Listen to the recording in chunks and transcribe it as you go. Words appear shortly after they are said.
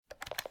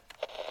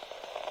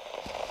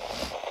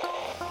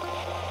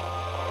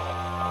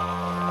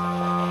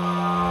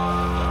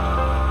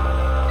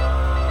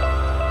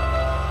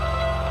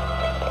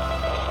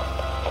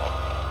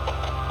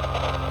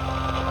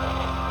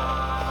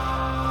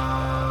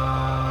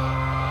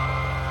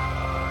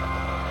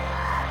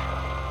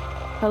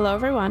Hello,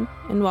 everyone,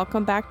 and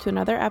welcome back to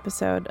another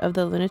episode of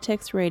the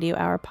Lunatics Radio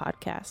Hour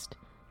podcast.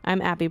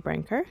 I'm Abby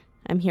Brinker.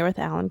 I'm here with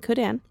Alan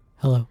Kudan.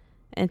 Hello.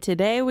 And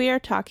today we are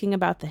talking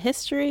about the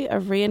history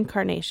of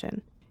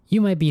reincarnation.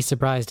 You might be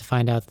surprised to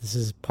find out this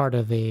is part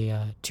of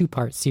a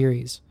two-part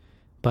series,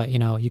 but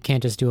you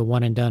can't just do a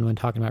one and done when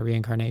talking about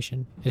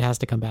reincarnation. It has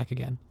to come back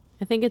again.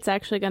 I think it's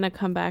actually going to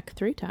come back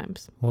 3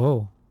 times.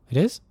 Whoa, it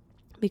is?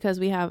 Because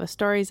we have a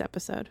stories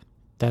episode.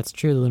 That's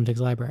true, the Lunatics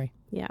Library.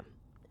 Yeah.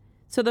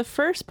 So the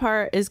first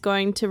part is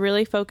going to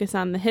really focus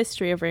on the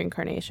history of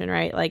reincarnation,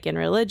 right? Like in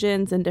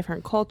religions and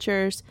different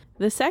cultures.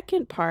 The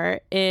second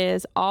part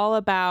is all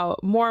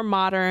about more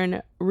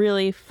modern,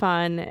 really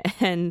fun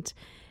and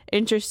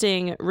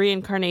interesting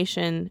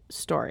reincarnation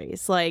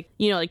stories. Like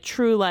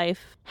true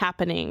life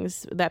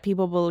happenings that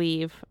people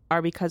believe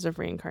are because of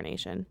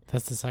reincarnation.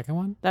 That's the second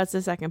one? That's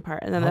the second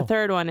part. And then the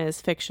third one is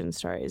fiction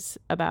stories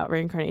about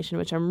reincarnation,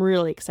 which I'm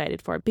really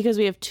excited for because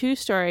we have 2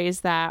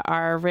 stories that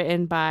are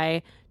written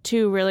by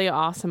 2 really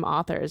awesome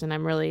authors, and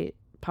I'm really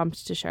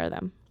pumped to share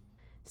them.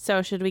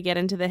 So should we get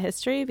into the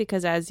history?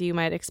 Because as you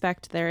might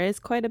expect, there is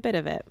quite a bit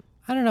of it.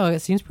 I don't know.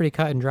 It seems pretty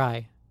cut and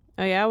dry.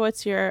 Oh, yeah?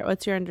 What's your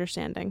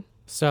understanding?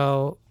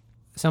 So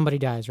somebody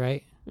dies,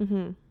 right?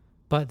 Mm-hmm.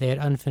 But they had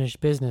unfinished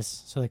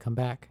business, so they come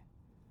back.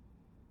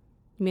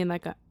 You mean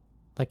like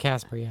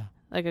Casper, yeah.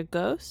 Like a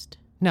ghost?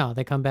 No,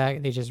 they come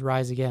back. They just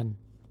rise again.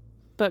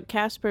 But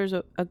Casper's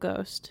a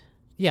ghost.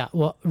 Yeah,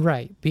 well,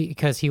 right.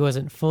 Because he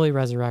wasn't fully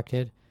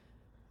resurrected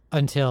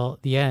until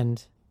the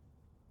end.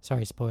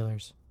 Sorry,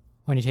 spoilers.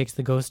 When he takes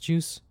the ghost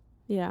juice.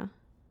 Yeah.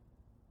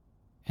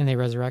 And they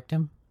resurrect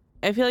him.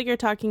 I feel like you're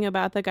talking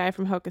about the guy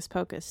from Hocus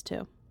Pocus,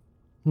 too.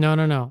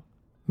 No.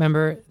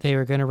 Remember, they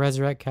were going to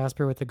resurrect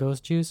Casper with the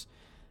ghost juice,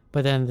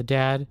 but then the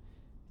dad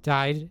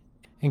died,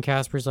 and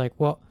Casper's like,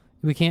 well,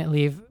 we can't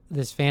leave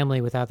this family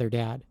without their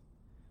dad.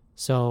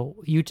 So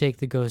you take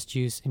the ghost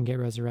juice and get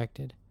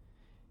resurrected.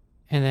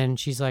 And then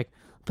she's like,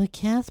 but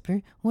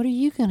Casper, what are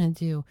you going to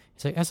do?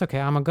 He's like, that's okay,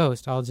 I'm a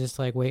ghost. I'll just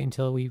wait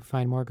until we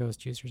find more ghost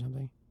juice or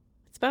something.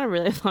 It's been a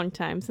really long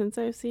time since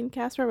I've seen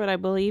Casper, but I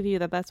believe you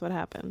that that's what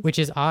happens. Which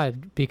is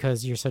odd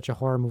because you're such a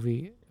horror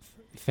movie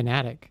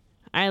fanatic.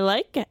 I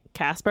like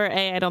Casper.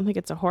 I don't think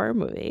it's a horror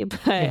movie,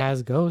 but it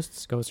has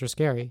ghosts. Ghosts are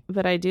scary.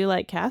 But I do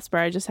like Casper.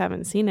 I just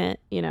haven't seen it,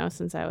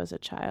 since I was a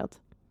child.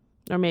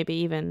 Or maybe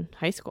even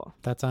high school.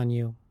 That's on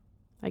you.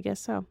 I guess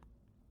so.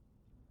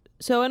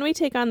 So when we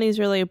take on these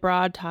really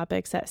broad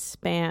topics that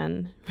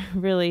span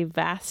really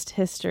vast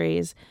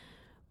histories,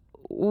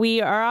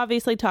 we are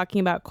obviously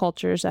talking about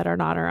cultures that are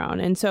not our own.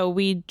 And so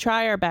we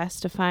try our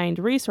best to find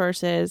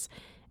resources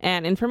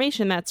and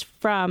information that's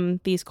from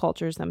these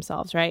cultures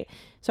themselves, right?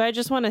 So I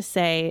just want to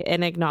say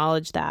and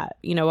acknowledge that,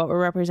 what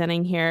we're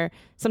representing here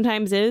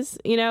sometimes is,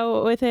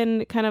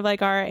 within kind of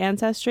like our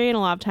ancestry, and a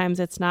lot of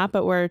times it's not,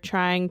 but we're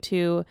trying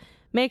to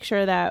make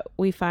sure that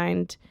we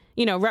find,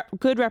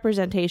 good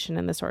representation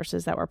in the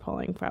sources that we're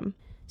pulling from.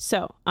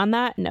 So on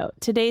that note,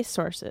 today's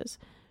sources,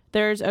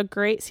 there's a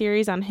great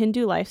series on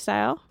Hindu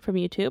lifestyle from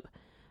YouTube,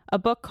 a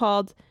book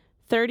called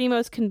 30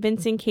 Most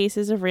Convincing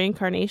Cases of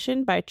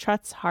Reincarnation by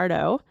Trutz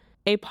Hardo,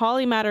 a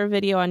polymatter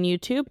video on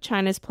YouTube,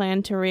 China's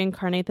plan to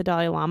reincarnate the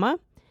Dalai Lama.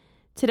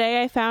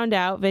 Today I found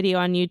out video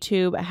on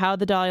YouTube, How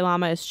the Dalai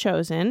Lama is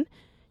Chosen,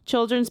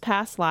 Children's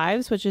Past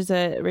Lives, which is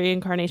a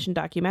reincarnation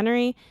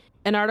documentary,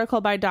 an article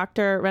by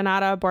Dr.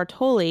 Renata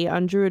Bortoli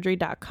on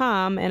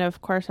Druidry.com, and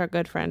of course our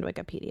good friend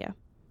Wikipedia.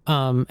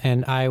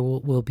 And I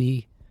will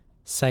be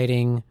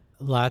citing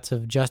lots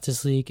of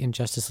Justice League and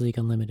Justice League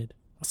Unlimited,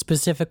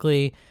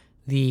 specifically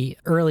the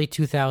early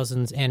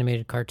 2000s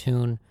animated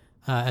cartoon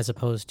as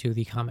opposed to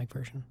the comic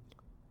version.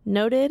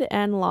 Noted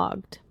and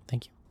logged.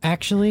 Thank you.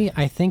 Actually,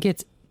 I think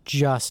it's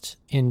just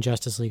in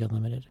Justice League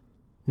Unlimited,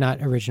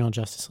 not original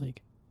Justice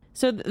League.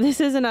 So this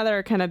is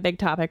another kind of big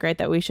topic, right,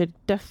 that we should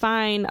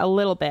define a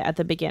little bit at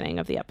the beginning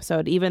of the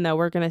episode, even though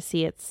we're going to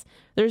see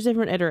there's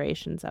different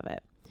iterations of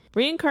it.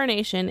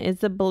 Reincarnation is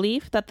the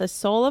belief that the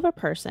soul of a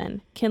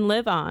person can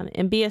live on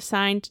and be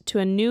assigned to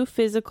a new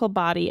physical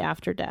body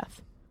after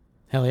death.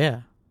 Hell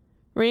yeah.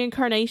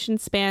 Reincarnation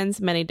spans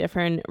many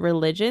different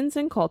religions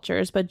and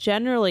cultures, but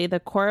generally the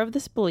core of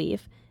this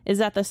belief is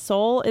that the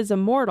soul is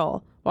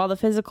immortal while the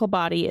physical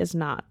body is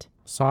not.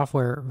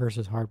 Software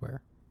versus hardware.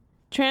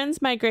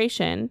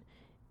 Transmigration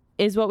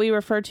is what we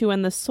refer to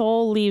when the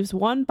soul leaves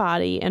one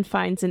body and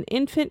finds an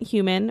infant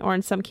human, or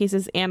in some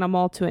cases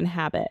animal, to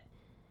inhabit.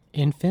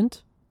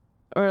 Infant?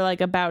 Or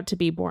like about to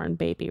be born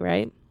baby,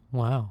 right?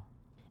 Wow.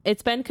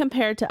 It's been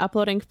compared to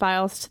uploading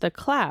files to the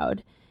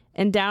cloud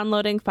and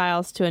downloading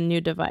files to a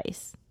new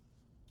device.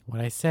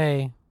 What'd I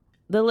say?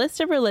 The list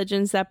of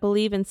religions that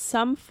believe in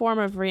some form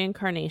of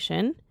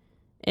reincarnation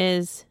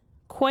is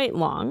quite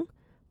long,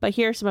 but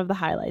here are some of the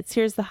highlights.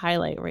 Here's the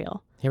highlight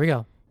reel. Here we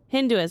go.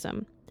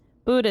 Hinduism,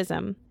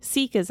 Buddhism,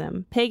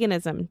 Sikhism,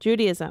 paganism,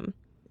 Judaism.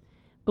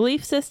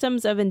 Belief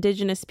systems of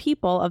indigenous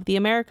people of the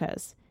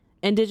Americas,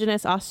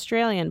 indigenous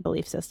Australian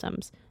belief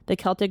systems, the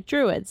Celtic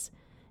Druids,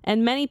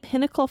 and many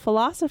pinnacle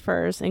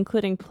philosophers,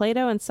 including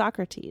Plato and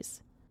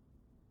Socrates.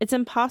 It's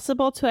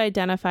impossible to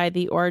identify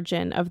the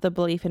origin of the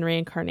belief in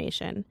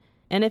reincarnation,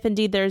 and if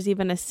indeed there's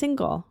even a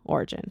single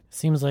origin.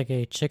 Seems like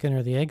a chicken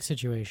or the egg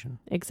situation.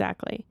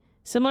 Exactly.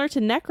 Similar to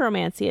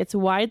necromancy, it's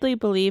widely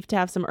believed to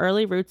have some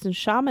early roots in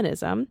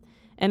shamanism,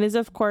 and is,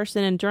 of course,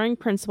 an enduring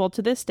principle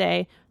to this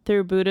day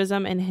through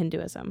Buddhism and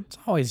Hinduism. It's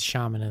always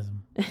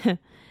shamanism.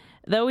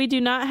 Though we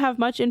do not have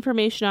much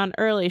information on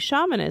early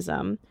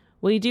shamanism,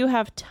 we do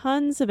have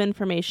tons of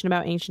information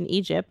about ancient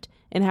Egypt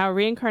and how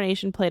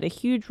reincarnation played a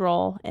huge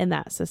role in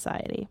that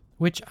society.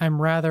 Which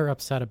I'm rather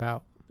upset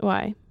about.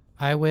 Why?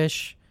 I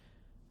wish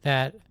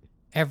that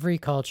every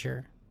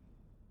culture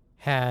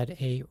had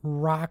a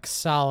rock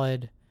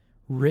solid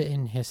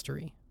written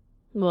history.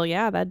 Well,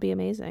 yeah, that'd be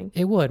amazing.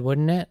 It would,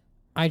 wouldn't it?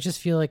 I just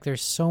feel like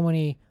there's so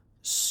many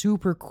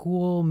super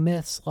cool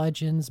myths,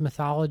 legends,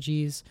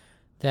 mythologies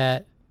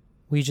that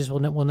we just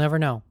we'll never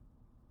know.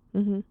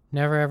 Mm-hmm.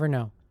 Never, ever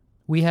know.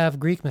 We have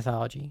Greek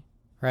mythology,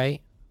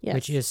 right? Yes.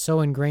 Which is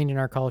so ingrained in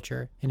our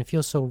culture, and it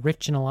feels so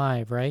rich and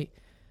alive, right?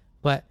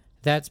 But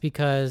that's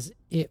because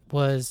it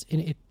was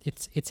in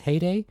its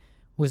heyday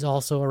was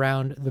also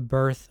around the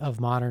birth of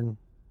modern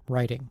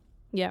writing.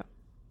 Yeah.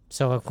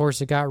 So of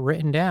course it got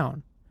written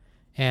down,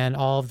 and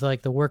all of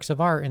the works of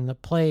art and the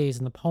plays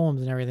and the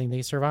poems and everything,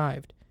 they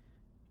survived.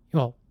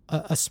 Well,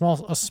 a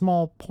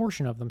small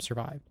portion of them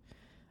survived,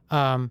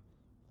 and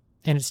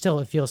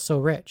it feels so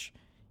rich.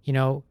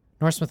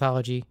 Norse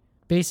mythology,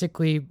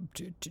 basically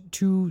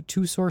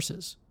two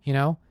sources.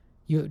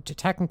 You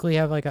technically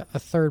have like a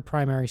third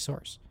primary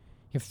source.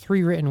 You have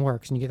 3 written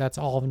works, and that's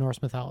all of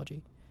Norse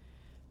mythology.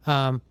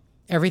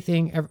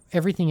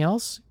 Everything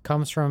else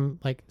comes from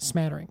like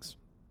smatterings.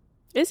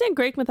 Isn't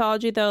Greek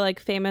mythology, though, like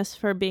famous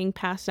for being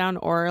passed down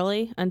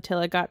orally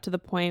until it got to the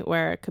point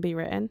where it could be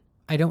written?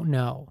 I don't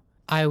know.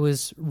 I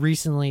was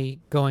recently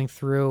going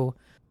through,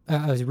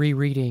 I was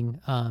rereading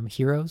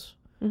Heroes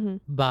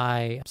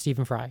by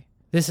Stephen Fry.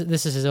 This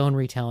is his own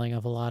retelling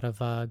of a lot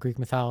of Greek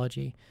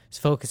mythology. It's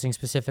focusing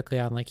specifically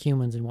on like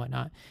humans and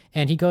whatnot.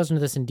 And he goes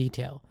into this in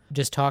detail,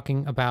 just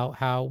talking about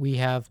how we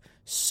have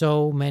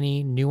so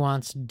many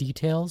nuanced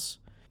details.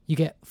 You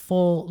get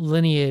full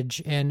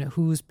lineage and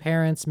whose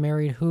parents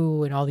married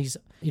who and all these,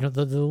 the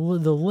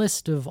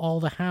list of all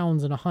the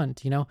hounds in a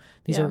hunt,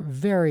 These are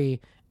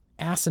very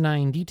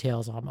asinine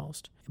details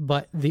almost.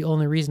 But the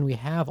only reason we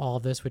have all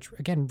of this, which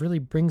again really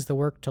brings the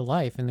work to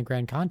life in the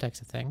grand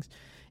context of things,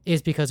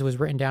 is because it was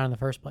written down in the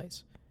first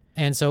place.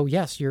 And so,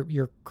 yes,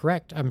 you're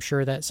correct. I'm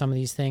sure that some of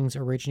these things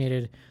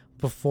originated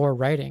before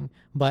writing,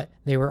 but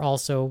they were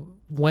also,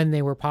 when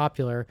they were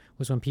popular,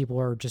 was when people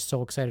were just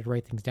so excited to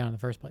write things down in the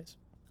first place.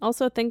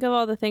 Also, think of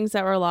all the things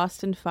that were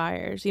lost in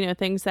fires,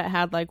 things that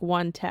had like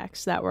one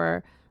text that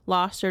were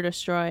lost or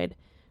destroyed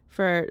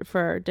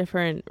for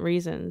different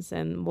reasons,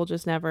 and we'll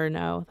just never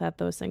know that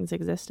those things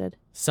existed.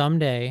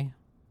 Someday,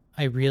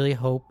 I really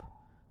hope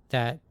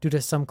that due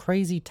to some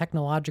crazy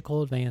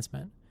technological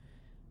advancement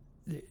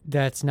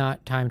that's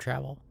not time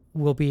travel,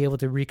 we'll be able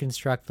to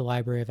reconstruct the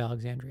Library of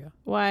Alexandria.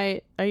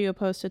 Why are you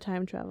opposed to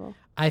time travel?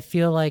 I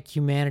feel like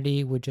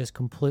humanity would just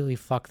completely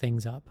fuck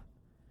things up.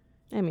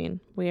 I mean,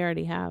 we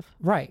already have.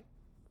 Right.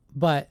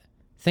 But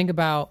think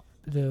about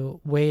the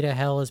way to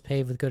hell is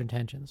paved with good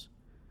intentions.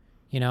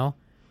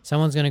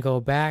 Someone's going to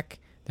go back.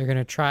 They're going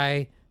to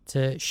try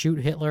to shoot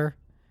Hitler,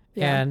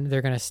 and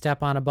they're going to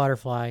step on a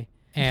butterfly,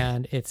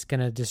 and it's going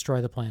to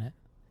destroy the planet.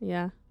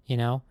 Yeah.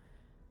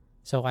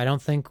 So I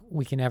don't think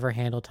we can ever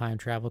handle time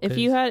travel. If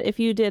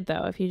you did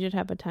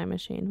have a time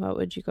machine, what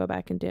would you go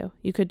back and do?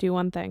 You could do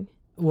one thing.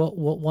 Well,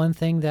 one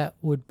thing that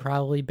would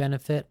probably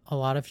benefit a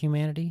lot of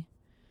humanity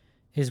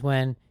is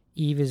when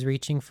Eve is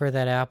reaching for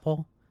that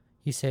apple,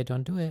 you say,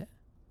 "Don't do it."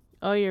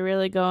 Oh, you're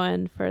really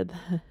going for the...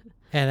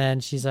 And then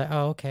she's like,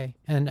 "Oh, okay."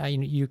 And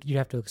you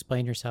have to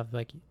explain yourself,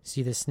 like,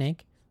 "See the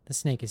snake? The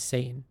snake is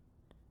Satan."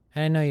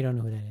 And I know you don't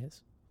know who that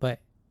is, but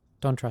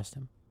don't trust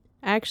him.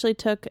 I actually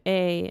took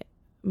a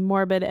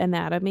morbid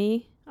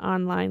anatomy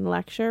online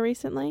lecture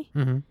recently.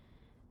 Mm-hmm.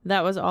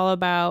 That was all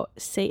about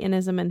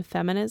Satanism and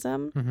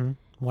feminism. Mm-hmm.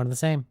 One and the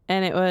same.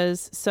 And it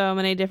was so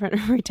many different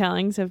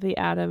retellings of the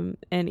Adam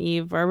and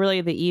Eve, or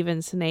really the Eve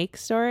and snake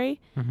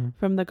story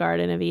from the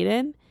Garden of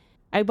Eden.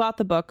 I bought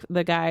the book.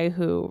 The guy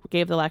who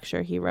gave the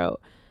lecture, he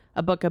wrote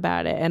a book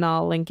about it, and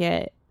I'll link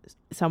it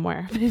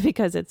somewhere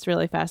because it's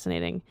really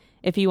fascinating.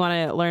 If you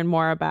want to learn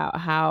more about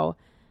how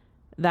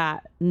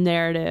that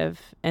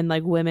narrative and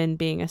like women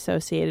being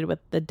associated with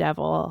the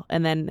devil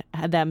and then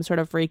them sort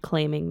of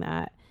reclaiming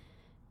that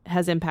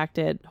has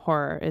impacted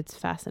horror. It's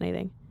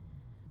fascinating.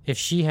 If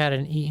she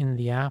hadn't eaten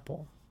the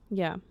apple,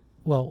 yeah,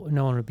 well,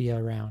 no one would be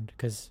around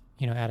because,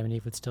 Adam and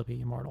Eve would still be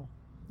immortal.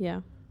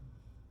 Yeah.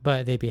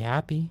 But they'd be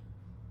happy.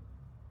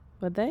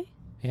 Would they?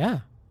 Yeah.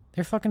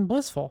 They're fucking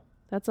blissful.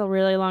 That's a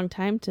really long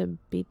time to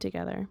be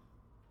together.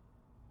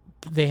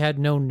 They had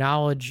no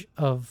knowledge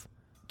of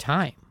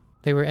time.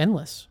 They were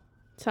endless.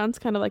 Sounds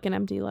kind of like an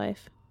empty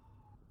life.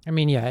 I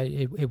mean, yeah,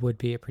 it would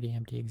be a pretty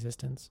empty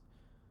existence.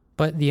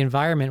 But the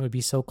environment would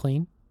be so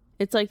clean.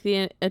 It's like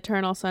the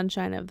eternal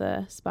sunshine of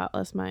the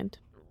spotless mind.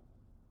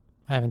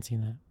 I haven't seen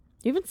that.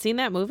 You haven't seen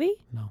that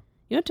movie? No.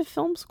 You went to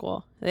film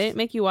school. They didn't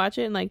make you watch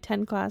it in like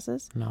 10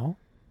 classes? No.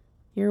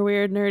 Your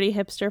weird, nerdy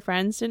hipster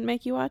friends didn't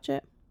make you watch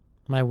it?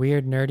 My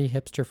weird, nerdy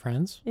hipster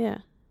friends? Yeah.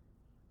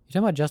 You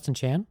talking about Justin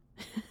Chan?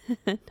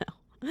 No.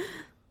 All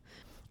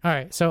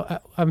right. So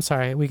I'm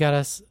sorry. I got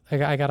us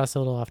a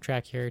little off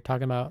track here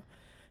talking about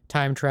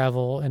time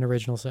travel and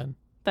original sin.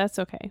 That's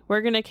okay.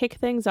 We're going to kick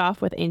things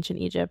off with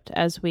ancient Egypt,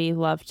 as we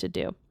love to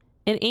do.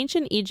 In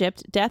ancient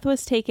Egypt, death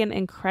was taken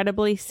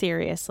incredibly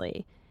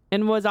seriously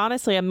and was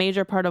honestly a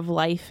major part of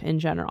life in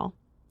general.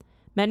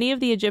 Many of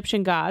the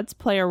Egyptian gods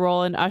play a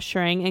role in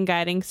ushering and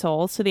guiding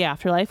souls to the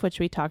afterlife, which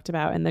we talked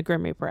about in the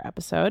Grim Reaper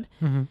episode.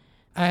 Mm-hmm.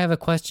 I have a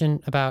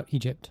question about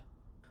Egypt.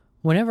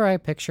 Whenever I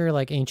picture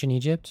like ancient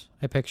Egypt,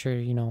 I picture,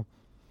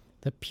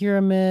 the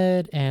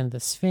pyramid and the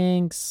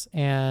Sphinx,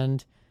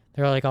 and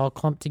they're like all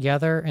clumped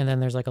together, and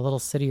then there's like a little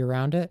city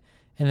around it,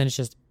 and then it's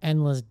just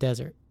endless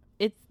desert.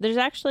 There's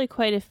actually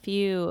quite a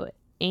few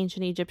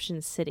ancient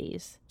Egyptian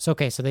cities. So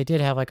they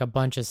did have like a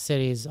bunch of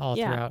cities all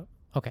throughout.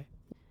 Okay.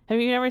 Have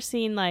you ever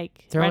seen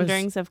like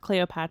renderings of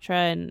Cleopatra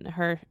and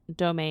her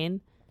domain?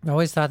 I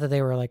always thought that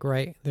they were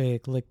they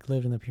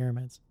lived in the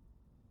pyramids.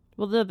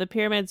 Well, the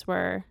pyramids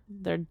were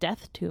their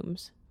death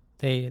tombs.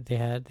 They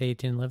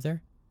didn't live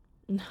there?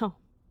 No.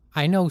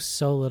 I know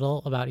so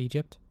little about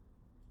Egypt.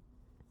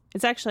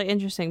 It's actually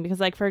interesting because,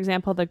 like, for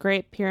example, the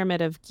Great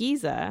Pyramid of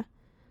Giza,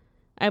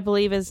 I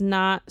believe, is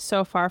not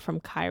so far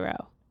from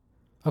Cairo.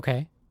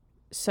 Okay.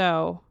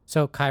 So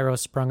Cairo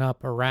sprung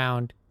up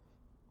around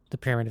the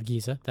Pyramid of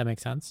Giza. That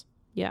makes sense.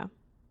 Yeah.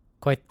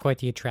 Quite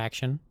the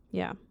attraction.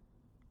 Yeah.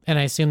 And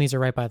I assume these are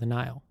right by the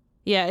Nile.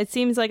 Yeah, it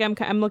seems like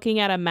I'm looking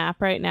at a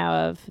map right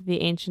now of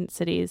the ancient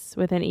cities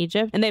within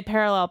Egypt, and they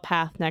parallel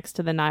path next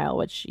to the Nile,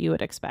 which you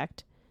would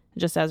expect,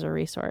 just as a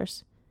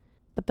resource.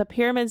 But the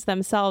pyramids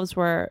themselves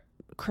were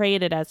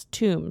created as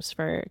tombs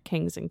for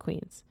kings and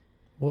queens.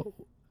 Well,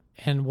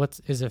 and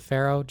is a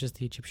pharaoh just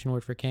the Egyptian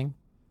word for king?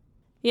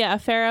 Yeah, a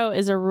pharaoh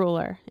is a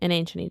ruler in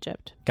ancient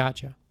Egypt.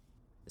 Gotcha.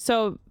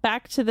 So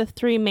back to the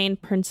three main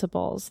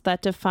principles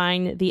that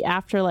define the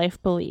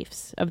afterlife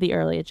beliefs of the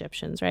early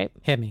Egyptians, right?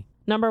 Hit me.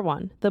 Number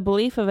 1, the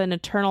belief of an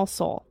eternal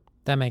soul.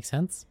 That makes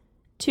sense.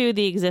 2,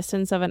 the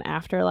existence of an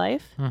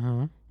afterlife.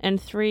 Mm-hmm.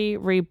 And 3,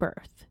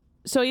 rebirth.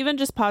 So even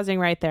just pausing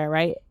right there,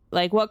 right?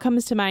 Like what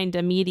comes to mind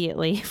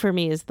immediately for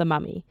me is the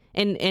mummy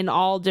in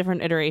all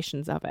different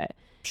iterations of it.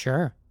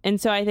 Sure.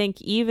 And so I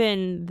think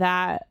even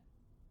that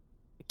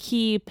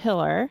key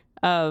pillar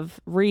of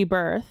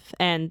rebirth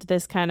and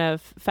this kind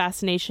of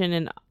fascination,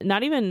 and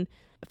not even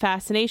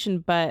fascination,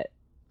 but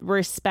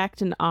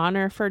respect and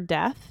honor for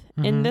death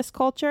in this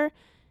culture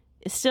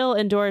still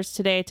endures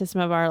today to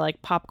some of our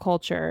like pop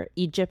culture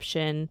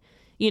Egyptian,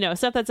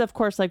 stuff that's of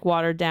course like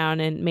watered down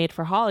and made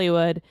for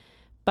Hollywood.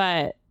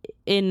 But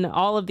in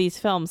all of these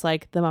films,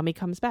 like the mummy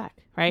comes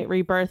back, right?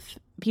 Rebirth,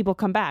 people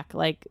come back.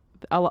 Like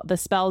the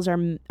spells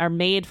are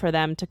made for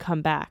them to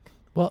come back.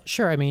 Well,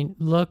 sure. I mean,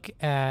 look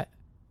at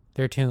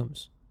their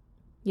tombs.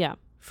 Yeah.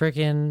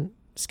 Freaking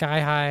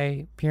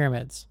sky-high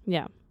pyramids.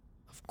 Yeah.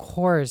 Of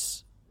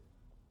course,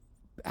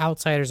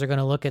 outsiders are going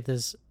to look at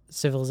this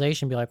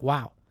civilization and be like,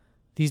 wow,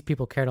 these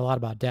people cared a lot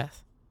about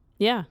death.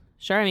 Yeah,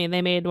 sure. I mean,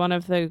 they made one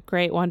of the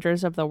great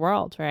wonders of the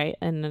world, right?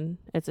 And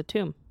it's a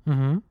tomb.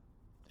 Mm-hmm.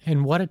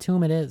 And what a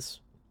tomb it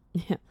is.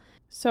 Yeah.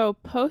 So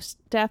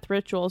post-death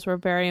rituals were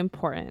very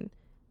important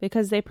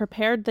because they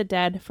prepared the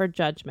dead for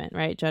judgment,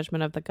 right?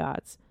 Judgment of the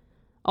gods.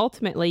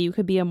 Ultimately, you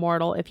could be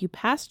immortal if you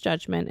passed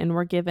judgment and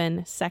were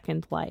given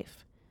second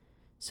life.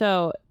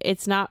 So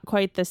it's not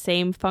quite the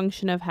same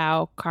function of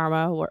how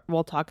karma,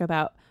 we'll talk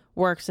about,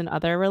 works in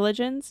other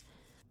religions,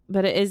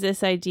 but it is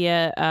this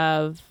idea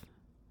of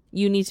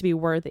you need to be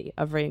worthy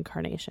of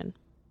reincarnation.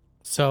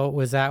 So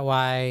was that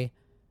why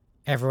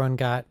everyone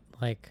got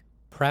like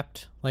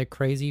prepped like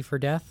crazy for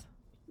death?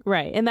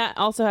 Right. And that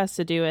also has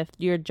to do with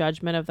your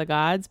judgment of the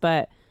gods.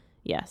 But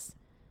yes,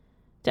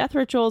 death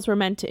rituals were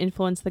meant to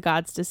influence the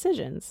gods'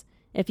 decisions.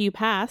 If you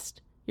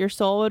passed, your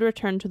soul would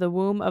return to the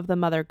womb of the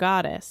mother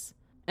goddess.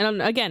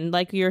 And again,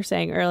 like you were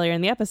saying earlier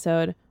in the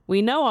episode,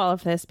 we know all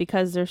of this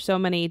because there's so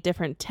many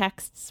different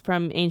texts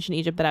from ancient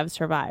Egypt that have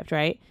survived,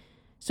 right?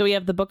 So we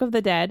have the Book of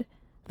the Dead,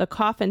 the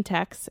coffin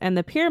texts, and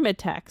the pyramid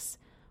texts,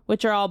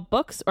 which are all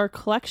books or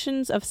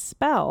collections of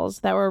spells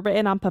that were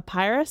written on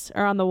papyrus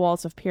or on the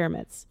walls of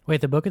pyramids.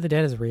 Wait, the Book of the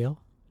Dead is real?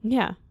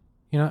 Yeah.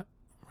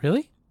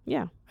 Really?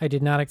 Yeah. I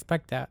did not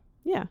expect that.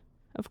 Yeah,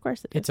 of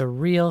course it is. It's a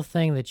real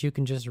thing that you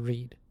can just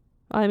read.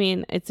 Well, I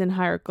mean, it's in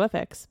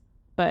hieroglyphics,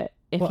 but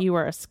if you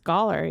were a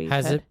scholar, you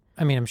has could. it?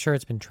 I mean, I'm sure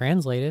it's been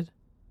translated.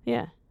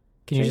 Yeah.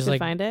 Can you Sure just could like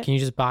find it? Can you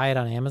just buy it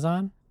on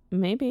Amazon?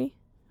 Maybe.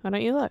 Why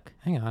don't you look?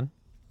 Hang on.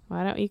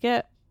 Why don't you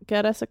get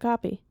us a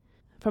copy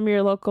from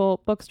your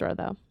local bookstore,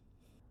 though?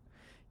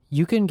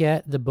 You can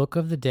get the Book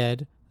of the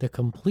Dead, the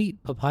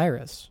complete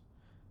papyrus,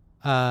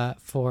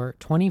 for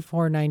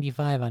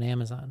 $24.95 on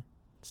Amazon.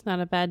 It's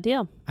not a bad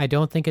deal. I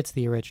don't think it's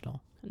the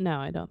original. No,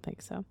 I don't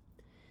think so.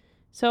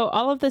 So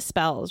all of the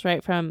spells,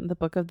 right, from the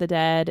Book of the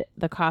Dead,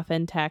 the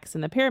coffin texts,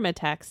 and the pyramid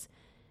texts,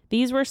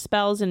 these were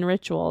spells and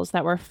rituals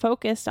that were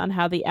focused on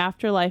how the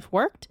afterlife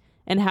worked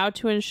and how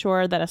to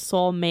ensure that a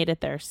soul made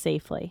it there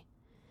safely.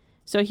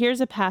 So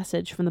here's a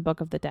passage from the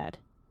Book of the Dead.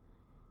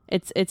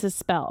 It's a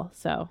spell,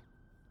 so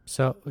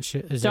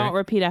don't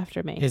repeat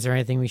after me. Is there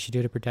anything we should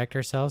do to protect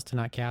ourselves to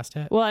not cast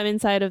it? Well, I'm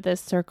inside of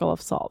this circle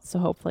of salt, so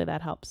hopefully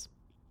that helps.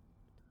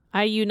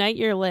 I unite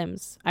your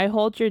limbs. I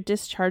hold your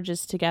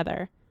discharges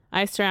together.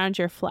 I surround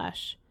your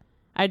flesh.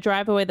 I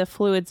drive away the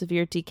fluids of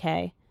your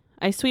decay.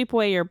 I sweep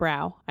away your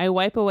brow. I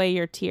wipe away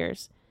your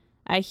tears.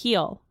 I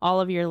heal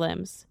all of your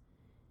limbs,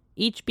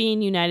 each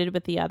being united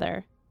with the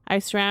other. I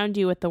surround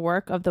you with the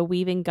work of the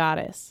weaving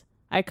goddess.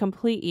 I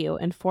complete you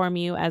and form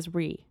you as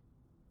Re.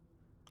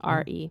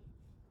 R-E.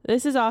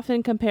 This is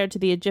often compared to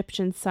the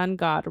Egyptian sun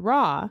god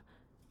Ra,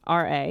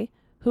 R-A,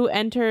 who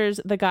enters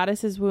the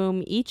goddess's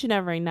womb each and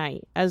every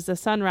night. As the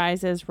sun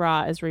rises,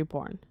 Ra is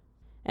reborn.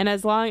 And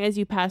as long as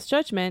you pass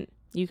judgment,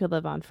 you could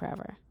live on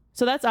forever.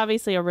 So that's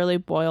obviously a really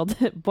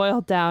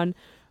boiled down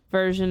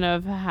version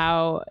of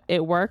how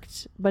it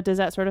worked. But does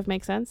that sort of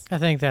make sense? I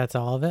think that's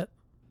all of it.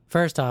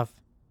 First off,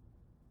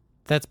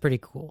 that's pretty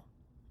cool.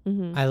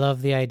 Mm-hmm. I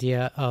love the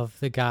idea of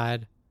the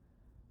god,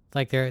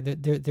 like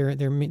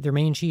their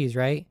main cheese,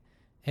 right?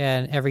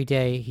 And every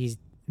day he's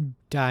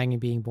dying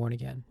and being born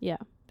again. Yeah.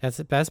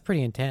 That's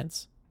pretty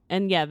intense.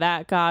 And yeah,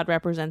 that god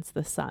represents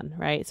the sun,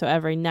 right? So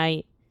every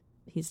night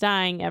he's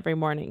dying, every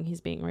morning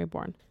he's being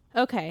reborn.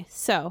 Okay,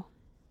 so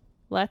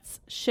let's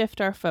shift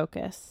our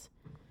focus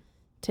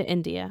to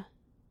India.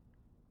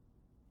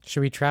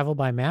 Should we travel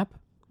by map?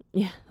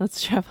 Yeah,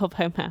 let's travel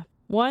by map.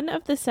 One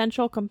of the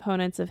central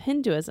components of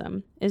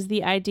Hinduism is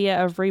the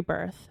idea of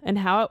rebirth and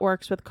how it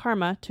works with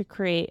karma to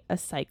create a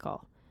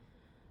cycle.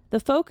 The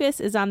focus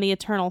is on the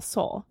eternal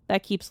soul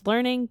that keeps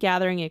learning,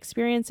 gathering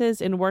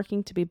experiences, and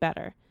working to be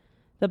better.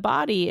 The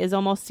body is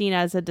almost seen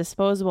as a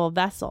disposable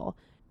vessel,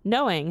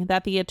 knowing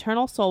that the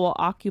eternal soul will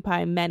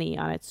occupy many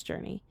on its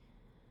journey.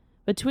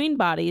 Between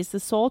bodies, the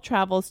soul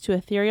travels to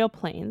ethereal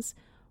planes,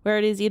 where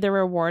it is either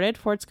rewarded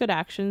for its good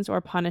actions or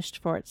punished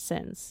for its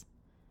sins.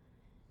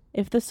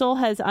 If the soul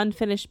has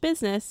unfinished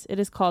business, it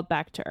is called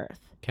back to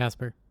earth.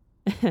 Casper.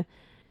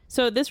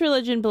 So this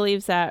religion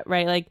believes that,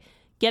 right, like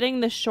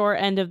getting the short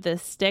end of the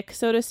stick,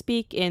 so to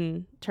speak,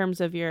 in terms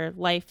of your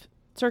life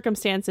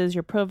circumstances,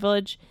 your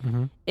privilege,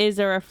 is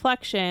a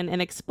reflection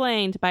and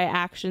explained by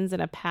actions in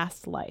a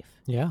past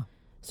life. Yeah.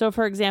 So,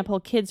 for example,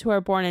 kids who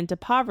are born into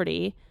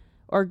poverty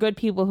or good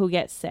people who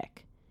get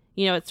sick.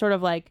 You know, it's sort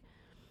of like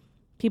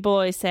people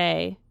always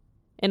say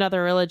in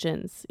other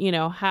religions, you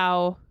know,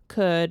 how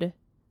could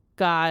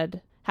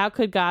God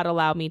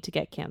allow me to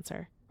get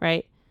cancer,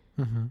 right?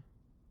 Mm-hmm.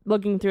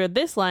 Looking through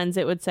this lens,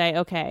 it would say,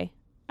 okay,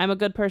 I'm a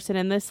good person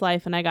in this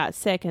life and I got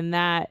sick, and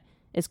that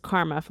is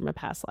karma from a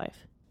past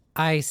life.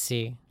 I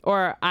see.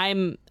 Or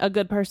I'm a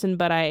good person,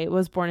 but I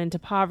was born into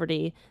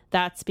poverty.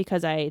 That's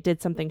because I did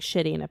something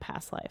shitty in a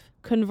past life.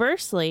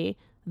 Conversely,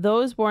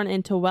 those born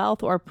into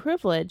wealth or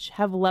privilege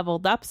have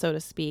leveled up, so to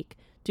speak,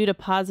 due to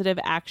positive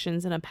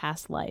actions in a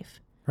past life.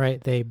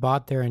 Right. They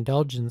bought their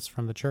indulgence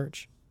from the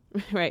church.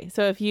 Right.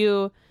 So if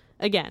you,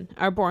 again,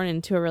 are born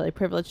into a really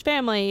privileged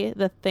family,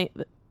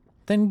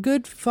 then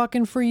good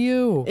fucking for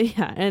you.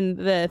 Yeah. And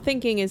the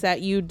thinking is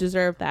that you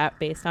deserve that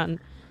based on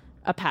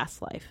a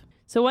past life.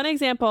 So one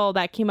example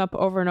that came up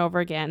over and over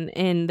again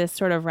in this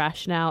sort of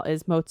rationale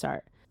is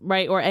Mozart,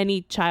 right? Or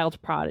any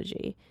child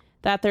prodigy.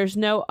 That there's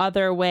no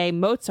other way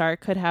Mozart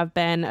could have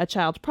been a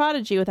child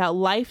prodigy without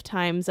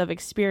lifetimes of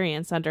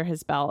experience under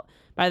his belt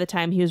by the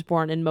time he was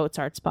born in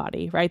Mozart's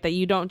body, right? That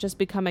you don't just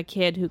become a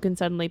kid who can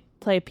suddenly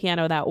play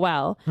piano that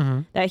well,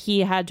 that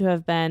he had to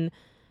have been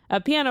a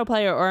piano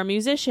player or a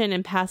musician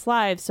in past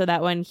lives so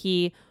that when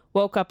he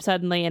woke up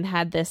suddenly and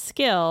had this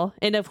skill,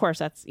 and of course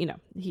that's, you know,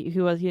 he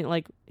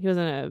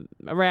wasn't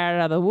right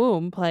out of the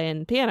womb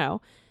playing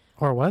piano.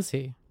 Or was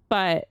he?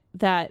 But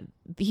that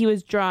he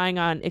was drawing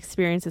on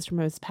experiences from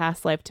his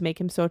past life to make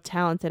him so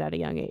talented at a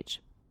young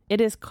age. It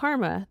is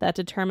karma that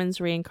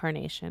determines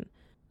reincarnation.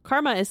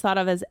 Karma is thought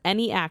of as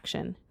any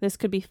action. This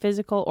could be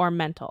physical or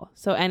mental.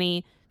 So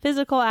any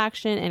physical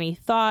action, any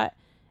thought,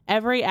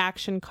 every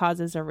action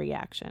causes a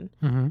reaction.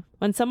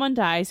 When someone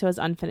dies who has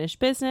unfinished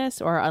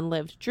business or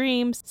unlived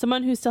dreams,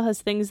 someone who still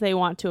has things they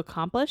want to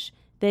accomplish,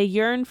 they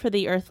yearn for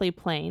the earthly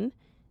plane,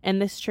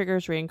 and this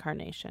triggers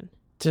reincarnation.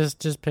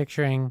 Just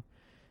picturing,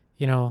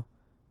 you know,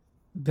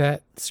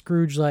 that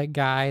Scrooge-like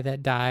guy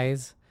that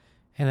dies,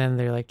 and then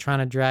they're like trying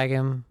to drag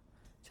him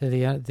to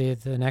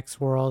the next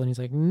world, and he's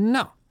like,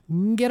 no,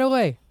 get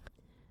away.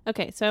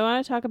 Okay, so I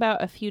want to talk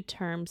about a few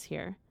terms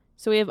here.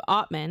 So we have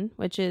Atman,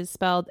 which is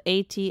spelled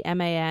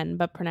A-T-M-A-N,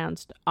 but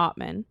pronounced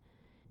Atman.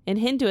 In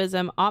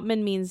Hinduism,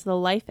 Atman means the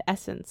life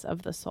essence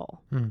of the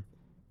soul.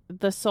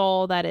 The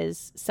soul that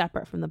is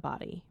separate from the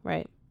body,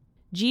 right?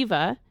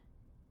 Jiva,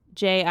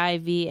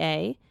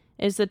 J-I-V-A,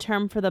 is the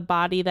term for the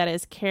body that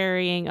is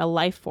carrying a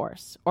life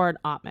force, or an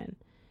Atman.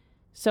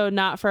 So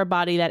not for a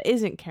body that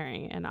isn't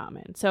carrying an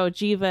Atman. So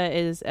Jiva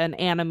is an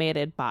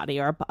animated body,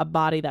 or a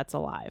body that's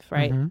alive,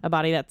 right? A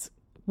body that's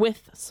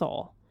with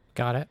soul.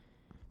 Got it.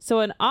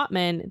 So an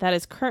Atman that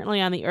is currently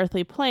on the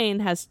earthly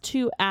plane has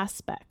two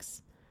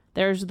aspects.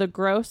 There's the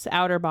gross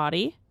outer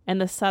body, and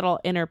the subtle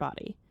inner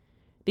body.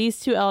 These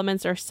two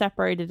elements are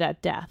separated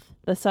at death.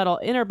 The subtle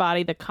inner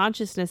body, the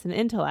consciousness and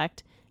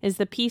intellect, is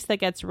the piece that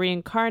gets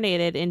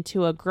reincarnated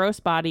into a gross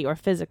body or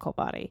physical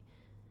body.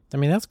 I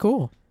mean, that's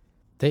cool.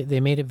 They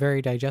made it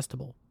very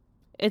digestible.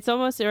 It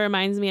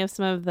reminds me of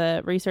some of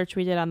the research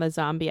we did on the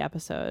zombie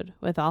episode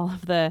with all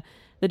of the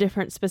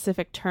different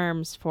specific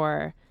terms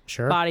for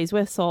Sure. bodies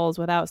with souls,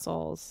 without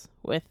souls,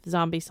 with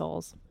zombie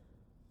souls.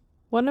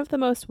 One of the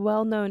most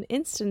well-known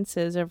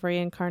instances of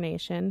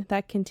reincarnation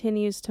that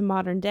continues to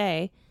modern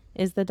day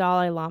is the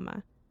Dalai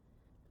Lama.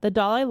 The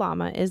Dalai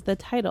Lama is the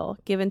title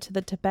given to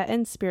the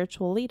Tibetan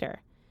spiritual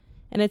leader.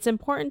 And it's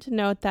important to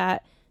note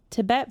that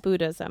Tibet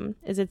Buddhism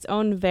is its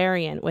own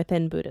variant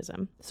within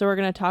Buddhism. So we're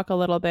going to talk a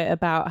little bit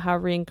about how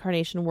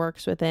reincarnation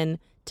works within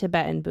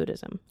Tibetan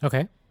Buddhism.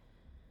 Okay.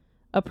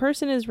 A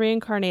person is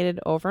reincarnated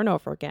over and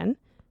over again,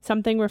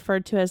 something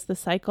referred to as the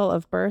cycle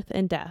of birth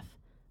and death,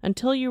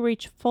 until you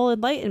reach full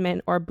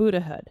enlightenment or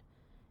Buddhahood.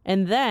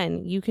 And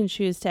then you can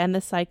choose to end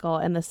the cycle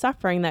and the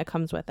suffering that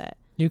comes with it.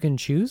 You can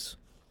choose?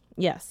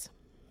 Yes.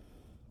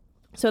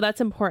 So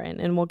that's important,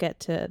 and we'll get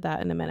to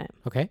that in a minute.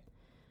 Okay.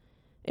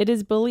 It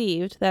is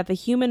believed that the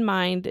human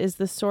mind is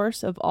the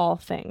source of all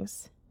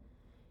things.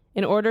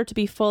 In order to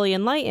be fully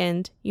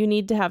enlightened, you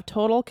need to have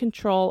total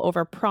control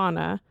over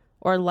prana,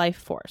 or life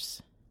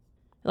force,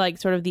 like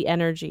sort of the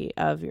energy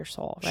of your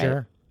soul, right?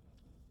 Sure.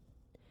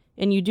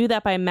 And you do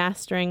that by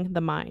mastering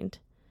the mind.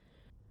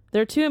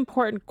 There are two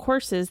important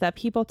courses that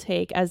people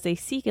take as they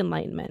seek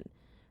enlightenment: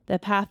 the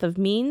path of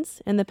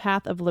means and the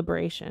path of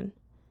liberation.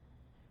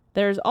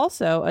 There's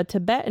also a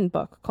Tibetan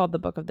book called the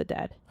Book of the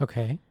Dead.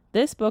 Okay.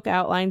 This book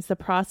outlines the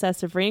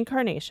process of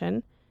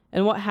reincarnation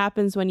and what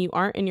happens when you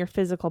aren't in your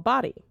physical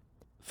body.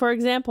 For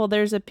example,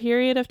 there's a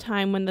period of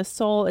time when the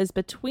soul is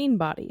between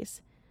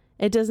bodies.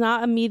 It does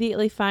not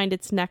immediately find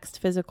its next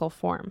physical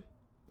form.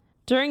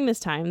 During this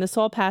time, the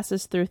soul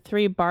passes through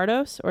 3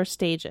 bardos, or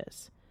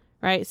stages,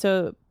 right?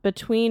 So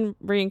between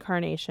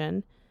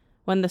reincarnation,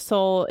 when the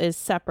soul is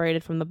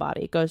separated from the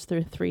body, it goes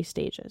through 3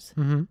 stages.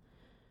 Mm-hmm.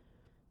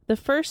 The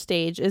first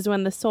stage is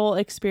when the soul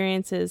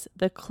experiences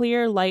the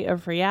clear light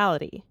of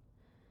reality.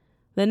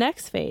 The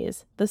next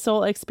phase, the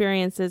soul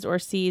experiences or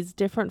sees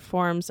different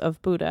forms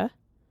of Buddha.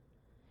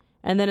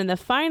 And then in the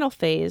final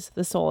phase,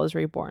 the soul is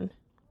reborn.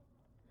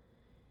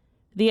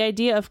 The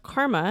idea of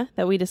karma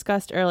that we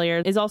discussed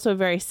earlier is also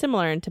very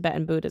similar in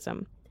Tibetan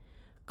Buddhism.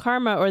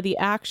 Karma, or the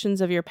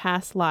actions of your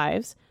past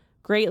lives,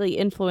 greatly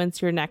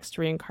influence your next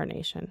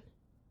reincarnation.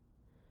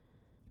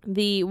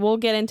 We'll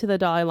get into the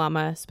Dalai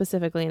Lama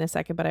specifically in a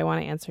second, but I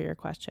want to answer your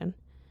question.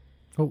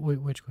 Oh,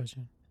 wait, which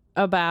question?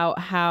 About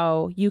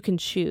how you can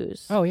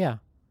choose. Oh, yeah.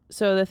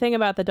 So the thing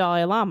about the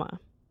Dalai Lama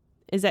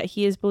is that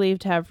he is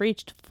believed to have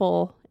reached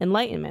full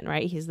enlightenment,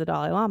 right? He's the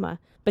Dalai Lama.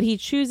 But he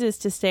chooses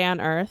to stay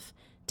on Earth,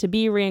 to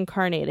be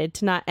reincarnated,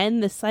 to not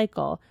end the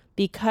cycle,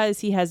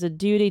 because he has a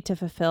duty to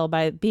fulfill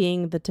by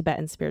being the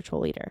Tibetan spiritual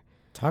leader.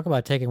 Talk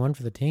about taking one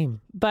for the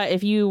team. But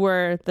if you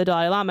were the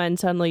Dalai Lama and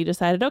suddenly you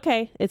decided,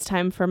 okay, it's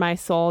time for my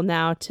soul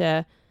now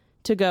to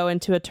go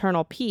into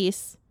eternal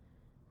peace,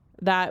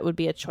 that would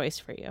be a choice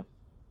for you.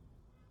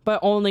 But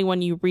only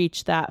when you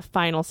reach that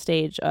final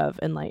stage of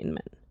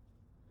enlightenment.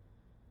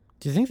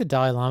 Do you think the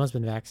Dalai Lama's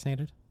been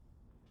vaccinated?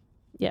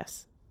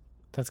 Yes.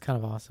 That's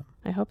kind of awesome.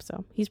 I hope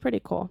so. He's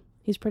pretty cool.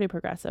 He's pretty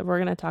progressive. We're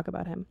going to talk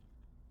about him.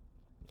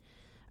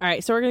 All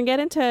right, so we're going to get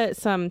into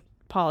some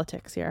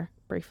politics here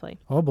briefly.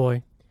 Oh,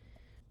 boy.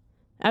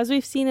 As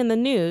we've seen in the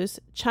news,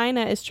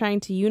 China is trying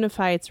to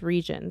unify its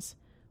regions,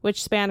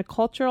 which span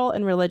cultural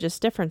and religious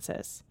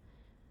differences.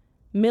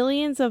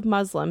 Millions of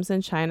Muslims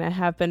in China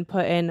have been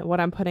put in what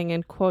I'm putting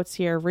in quotes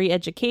here,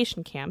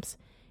 re-education camps,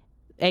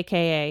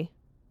 aka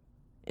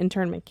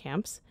internment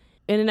camps,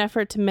 in an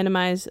effort to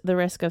minimize the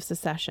risk of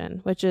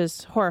secession, which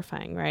is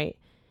horrifying, right?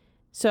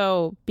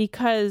 So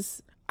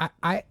because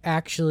I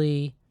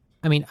actually,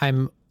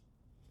 I'm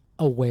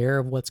aware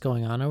of what's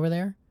going on over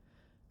there.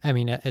 I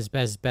mean, as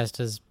best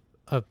as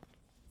a,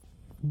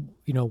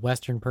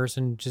 Western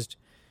person just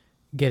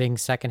getting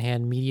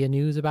secondhand media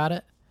news about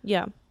it.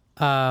 Yeah.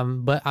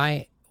 But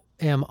I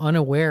am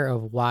unaware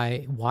of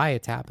why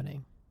it's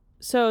happening.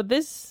 So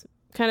this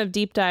kind of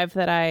deep dive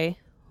that I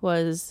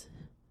was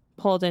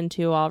pulled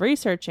into while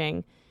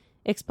researching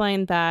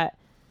explained that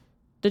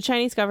the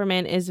Chinese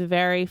government is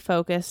very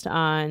focused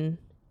on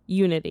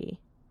unity,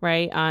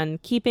 right? On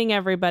keeping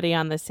everybody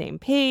on the same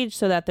page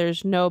so that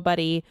there's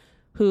nobody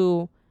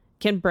who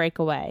can break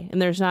away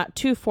and there's not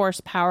two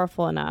force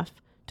powerful enough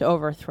to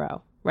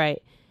overthrow,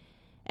 right?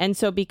 And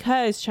so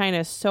because China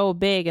is so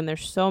big and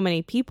there's so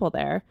many people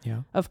there,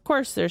 Of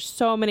course, there's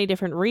so many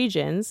different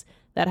regions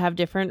that have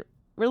different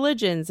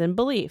religions and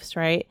beliefs,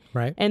 right?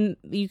 Right. And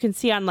you can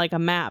see on like a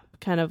map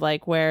kind of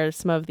like where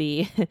some of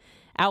the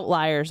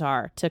outliers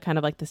are to kind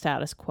of like the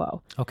status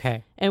quo.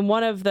 Okay. And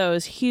one of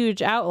those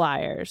huge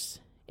outliers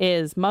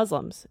is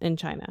Muslims in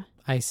China.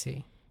 I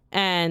see.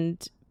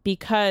 And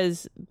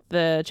because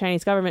the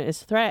Chinese government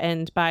is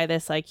threatened by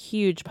this like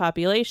huge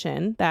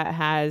population that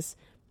has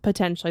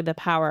potentially the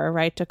power,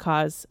 right, to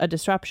cause a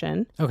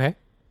disruption. Okay.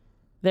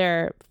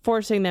 they're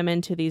forcing them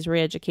into these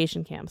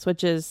re-education camps,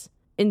 which is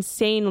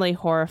insanely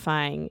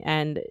horrifying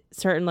and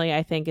certainly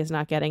I think is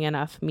not getting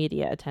enough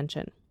media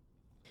attention.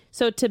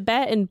 So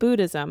Tibet and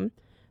Buddhism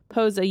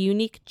pose a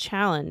unique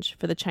challenge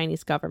for the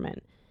Chinese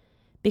government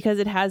because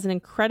it has an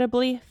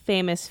incredibly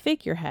famous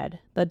figurehead,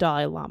 the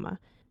Dalai Lama.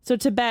 So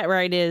Tibet,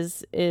 right,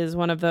 is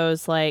one of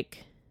those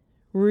like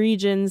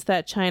regions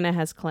that China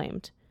has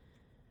claimed.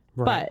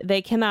 Right. But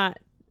they cannot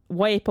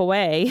wipe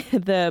away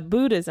the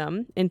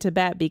Buddhism in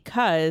Tibet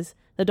because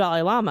the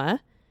Dalai Lama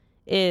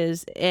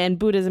is, and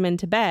Buddhism in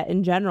Tibet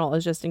in general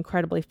is just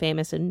incredibly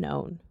famous and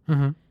known.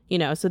 Mm-hmm. You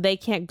know, so they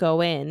can't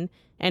go in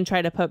and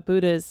try to put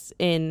Buddhists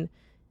in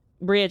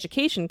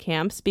re-education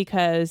camps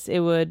because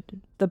the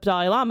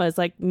Dalai Lama is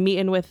like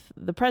meeting with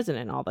the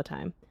president all the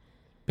time.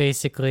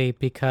 Basically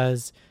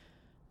because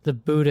the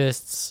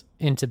Buddhists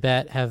in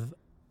Tibet have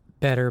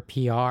better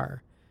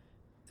PR.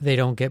 They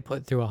don't get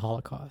put through a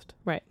Holocaust.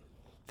 Right.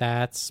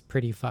 That's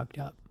pretty fucked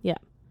up. Yeah.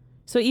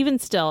 So even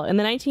still, in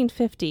the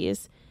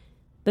 1950s,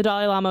 the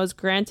Dalai Lama was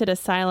granted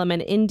asylum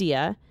in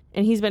India,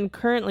 and he's been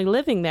currently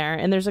living there.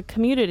 And there's a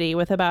community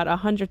with about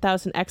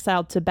 100,000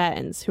 exiled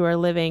Tibetans who are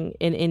living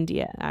in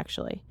India,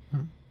 actually,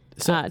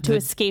 to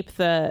escape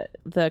the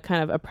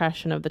kind of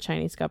oppression of the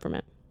Chinese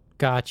government.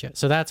 Gotcha.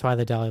 So that's why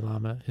the Dalai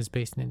Lama is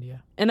based in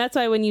India. And that's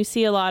why when you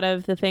see a lot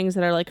of the things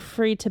that are like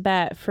free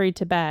Tibet,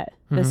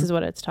 this is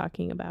what it's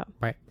talking about.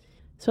 Right.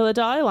 So the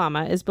Dalai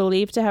Lama is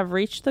believed to have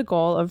reached the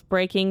goal of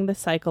breaking the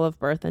cycle of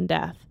birth and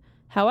death.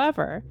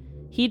 However,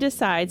 he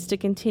decides to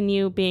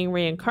continue being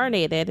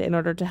reincarnated in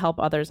order to help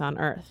others on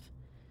Earth.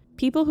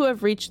 People who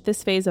have reached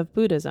this phase of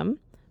Buddhism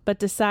but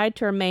decide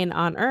to remain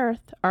on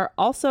Earth are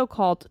also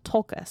called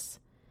tulkus.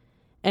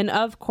 And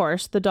of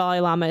course, the Dalai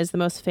Lama is the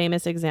most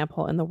famous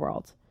example in the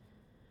world.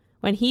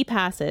 When he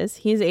passes,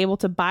 he is able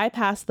to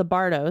bypass the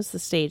bardos, the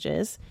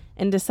stages,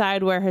 and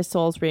decide where his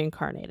soul is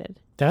reincarnated.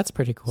 That's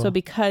pretty cool. So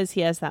because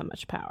he has that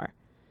much power.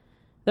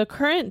 The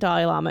current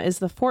Dalai Lama is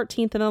the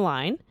 14th in the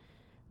line,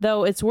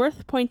 though it's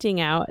worth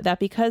pointing out that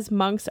because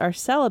monks are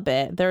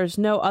celibate, there is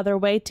no other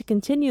way to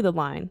continue the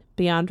line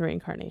beyond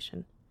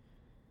reincarnation.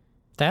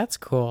 That's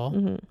cool.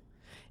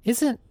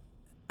 Mm-hmm.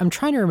 I'm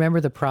trying to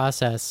remember the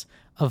process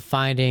of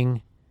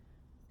finding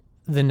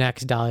the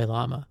next Dalai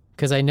Lama,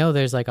 because I know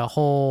there's like a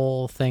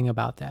whole thing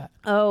about that.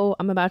 Oh,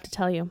 I'm about to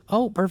tell you.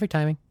 Oh, perfect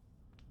timing.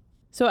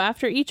 So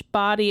after each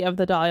body of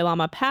the Dalai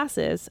Lama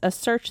passes, a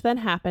search then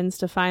happens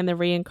to find the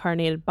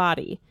reincarnated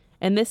body,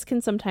 and this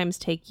can sometimes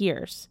take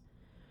years.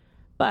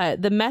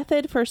 But the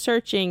method for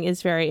searching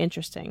is very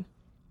interesting.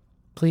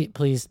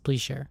 Please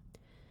share.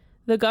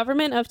 The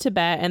government of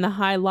Tibet and the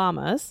High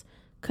Lamas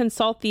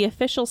consult the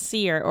official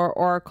seer or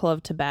oracle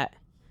of Tibet.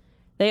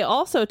 They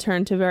also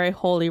turn to very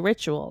holy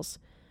rituals.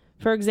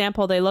 For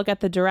example, they look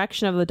at the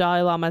direction of the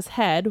Dalai Lama's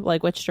head,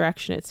 like which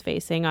direction it's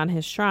facing on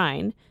his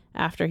shrine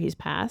after he's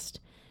passed,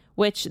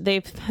 which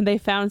they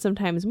found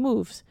sometimes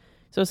moves.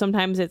 So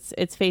sometimes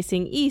it's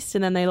facing east,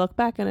 and then they look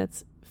back and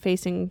it's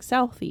facing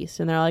southeast,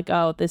 and they're like,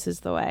 "Oh, this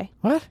is the way.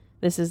 What?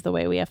 This is the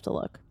way we have to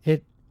look."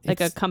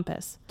 Like a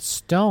compass.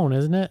 Stone,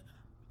 isn't it?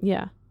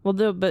 Yeah.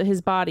 Well, but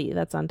his body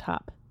that's on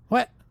top.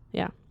 What?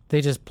 Yeah.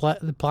 They just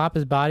plop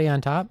his body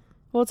on top?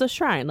 Well, it's a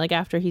shrine, like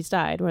after he's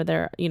died, where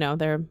they're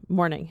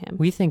mourning him.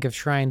 We think of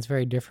shrines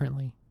very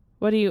differently.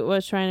 What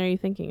shrine are you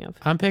thinking of?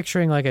 I'm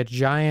picturing like a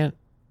giant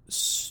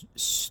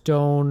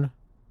stone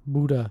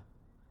Buddha.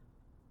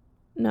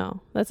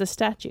 No, that's a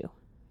statue.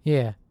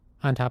 Yeah,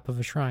 on top of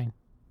a shrine.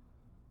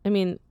 I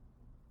mean,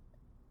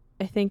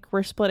 I think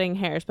we're splitting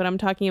hairs, but I'm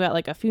talking about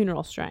like a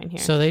funeral shrine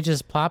here. So they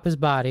just plop his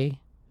body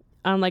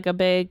on like a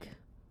big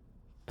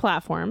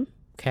platform.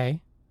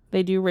 Okay.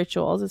 They do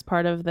rituals as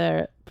part of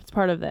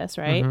this,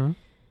 right? Mm-hmm.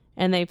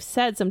 And they've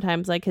said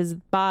sometimes like his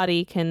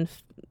body can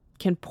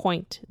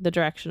point the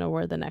direction of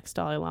where the next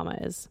Dalai Lama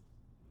is.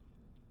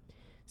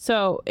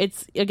 So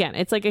it's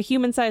like a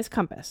human-sized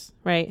compass,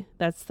 right?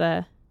 That's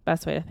the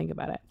best way to think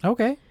about it.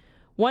 Okay.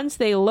 Once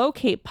they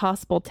locate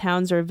possible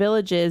towns or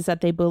villages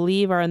that they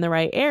believe are in the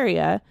right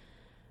area,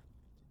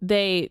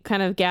 they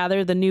kind of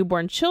gather the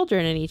newborn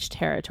children in each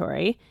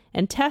territory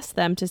and test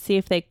them to see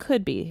if they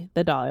could be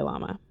the Dalai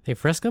Lama. They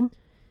frisk them?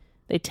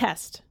 They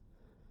test.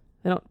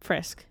 They don't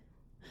frisk.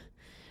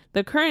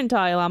 The current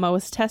Dalai Lama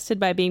was tested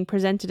by being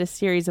presented a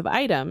series of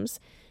items,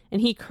 and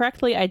he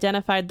correctly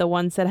identified the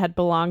ones that had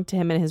belonged to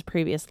him in his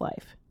previous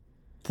life.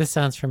 This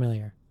sounds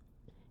familiar.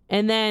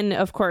 And then,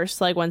 of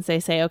course, like once they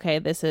say, okay,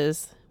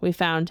 we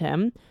found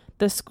him,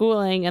 the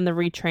schooling and the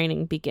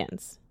retraining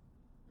begins.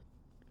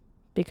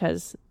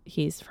 Because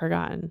he's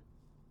forgotten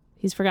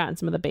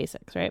some of the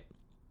basics, right?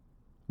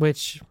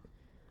 Which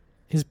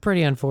is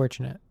pretty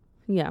unfortunate.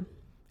 Yeah.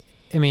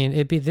 I mean,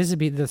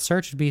 the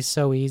search would be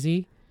so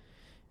easy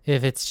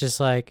if it's just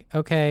like,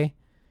 okay,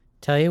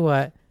 tell you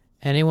what,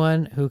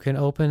 anyone who can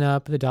open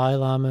up the Dalai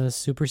Lama's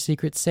super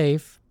secret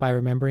safe by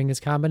remembering his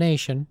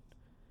combination,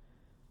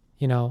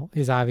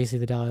 is obviously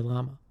the Dalai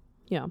Lama.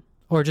 Yeah.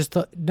 Or just,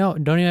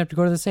 don't even have to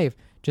go to the safe.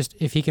 Just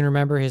if he can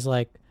remember his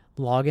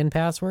login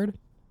password,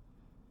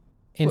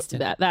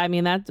 instant.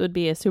 That would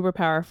be a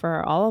superpower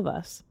for all of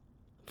us.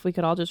 If we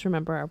could all just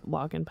remember our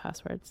login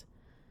passwords.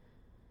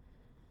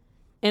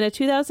 In a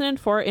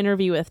 2004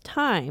 interview with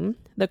Time,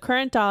 the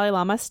current Dalai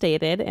Lama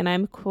stated, and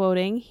I'm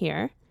quoting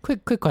here.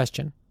 Quick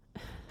question.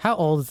 How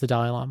old is the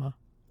Dalai Lama?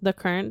 The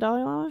current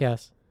Dalai Lama?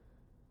 Yes.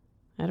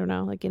 I don't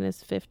know, like in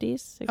his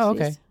 50s, 60s. Oh,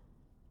 okay.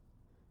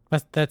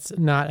 That's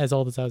not as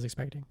old as I was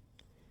expecting.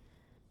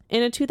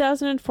 In a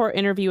 2004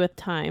 interview with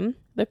Time,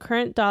 the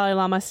current Dalai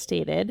Lama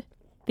stated,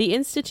 "The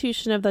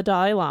institution of the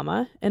Dalai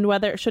Lama, and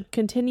whether it should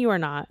continue or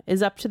not,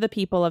 is up to the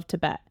people of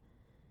Tibet.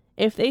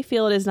 If they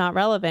feel it is not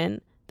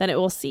relevant, then it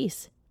will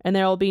cease, and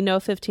there will be no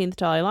 15th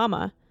Dalai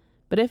Lama.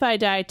 But if I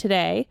die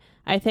today,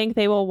 I think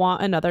they will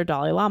want another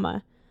Dalai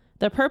Lama.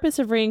 The purpose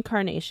of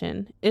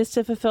reincarnation is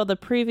to fulfill the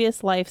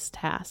previous life's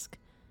task.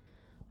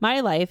 My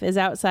life is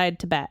outside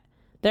Tibet.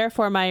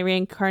 Therefore, my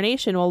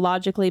reincarnation will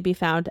logically be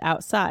found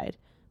outside.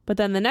 But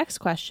then the next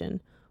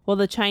question, will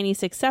the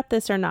Chinese accept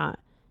this or not?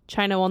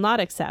 China will not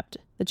accept.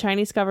 The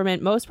Chinese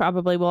government most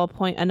probably will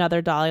appoint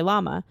another Dalai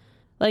Lama,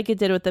 like it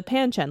did with the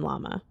Panchen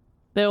Lama.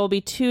 There will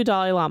be 2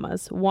 Dalai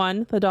Lamas,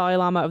 one, the Dalai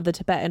Lama of the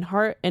Tibetan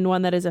heart, and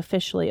one that is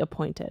officially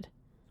appointed."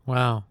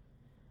 Wow.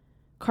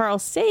 Carl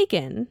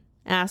Sagan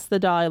asked the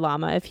Dalai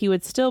Lama if he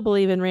would still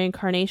believe in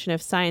reincarnation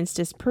if science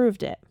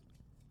disproved it,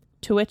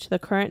 to which the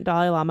current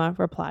Dalai Lama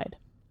replied,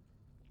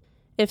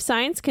 "If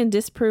science can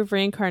disprove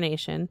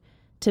reincarnation,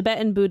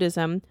 Tibetan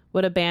Buddhism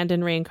would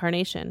abandon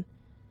reincarnation,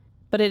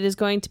 but it is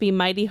going to be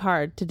mighty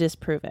hard to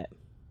disprove it."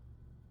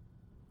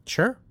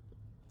 Sure.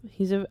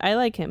 I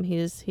like him.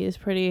 He's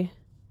pretty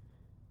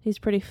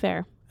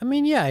fair. I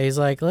mean, yeah, he's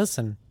like,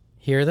 listen,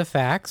 here are the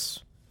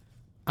facts.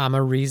 I'm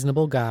a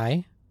reasonable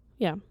guy.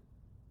 Yeah.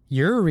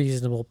 You're a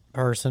reasonable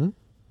person.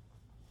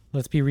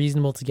 Let's be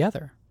reasonable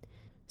together.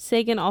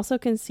 Sagan also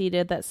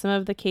conceded that some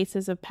of the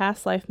cases of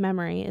past life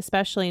memory,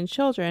 especially in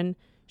children,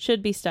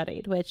 should be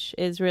studied, which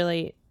is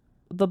really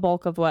the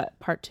bulk of what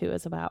part 2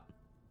 is about.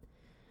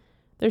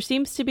 There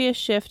seems to be a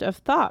shift of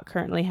thought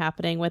currently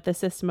happening with the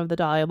system of the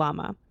Dalai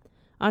Lama.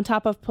 On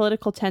top of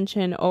political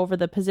tension over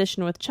the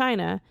position with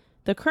China,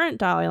 the current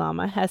Dalai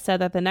Lama has said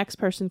that the next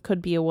person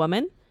could be a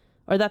woman,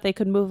 or that they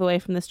could move away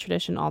from this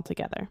tradition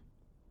altogether.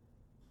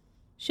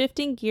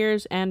 Shifting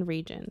gears and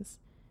regions.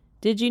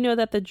 Did you know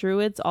that the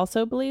Druids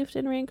also believed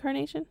in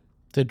reincarnation?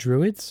 The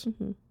Druids?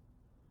 Mm-hmm.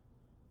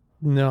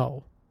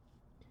 No.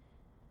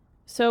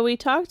 So we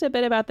talked a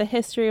bit about the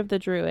history of the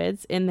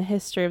Druids in the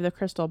History of the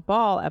Crystal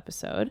Ball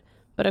episode,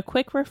 but a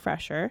quick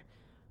refresher.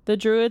 The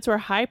Druids were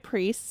high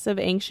priests of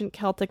ancient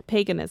Celtic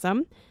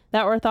paganism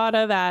that were thought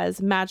of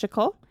as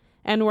magical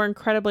and were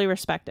incredibly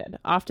respected,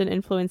 often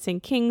influencing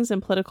kings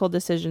and political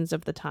decisions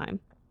of the time.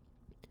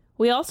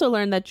 We also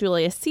learned that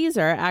Julius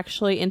Caesar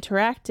actually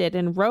interacted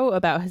and wrote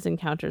about his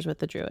encounters with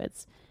the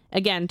Druids.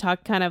 Again,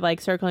 kind of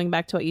like circling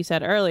back to what you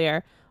said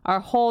earlier, our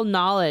whole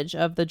knowledge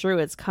of the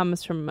Druids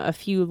comes from a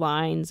few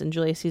lines in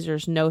Julius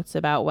Caesar's notes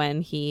about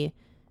when he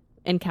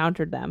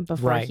encountered them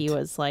before he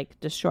was like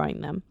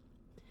destroying them.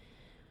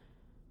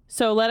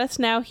 So let us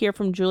now hear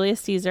from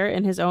Julius Caesar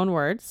in his own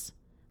words.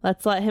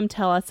 Let's let him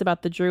tell us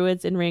about the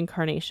Druids and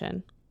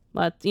reincarnation.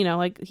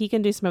 He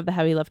can do some of the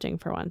heavy lifting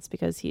for once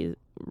because he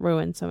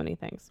ruined so many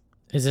things.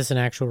 Is this an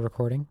actual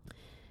recording?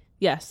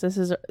 Yes,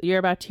 you're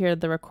about to hear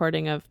the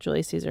recording of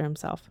Julius Caesar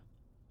himself.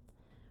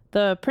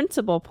 The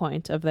principal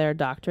point of their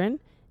doctrine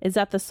is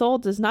that the soul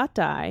does not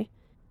die,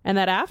 and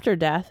that after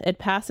death it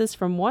passes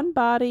from one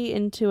body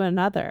into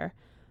another.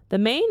 The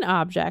main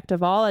object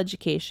of all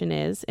education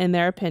is, in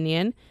their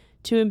opinion,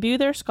 to imbue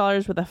their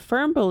scholars with a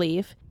firm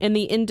belief in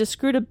the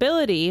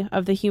inscrutability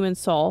of the human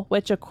soul,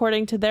 which,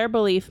 according to their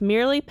belief,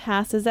 merely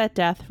passes at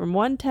death from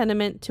one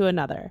tenement to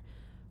another.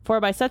 For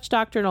by such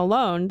doctrine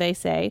alone, they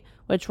say,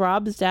 which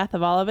robs death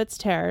of all of its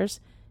terrors,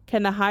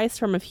 can the highest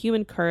form of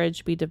human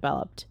courage be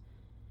developed.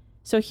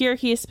 So here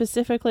he is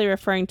specifically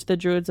referring to the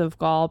Druids of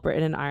Gaul,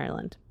 Britain, and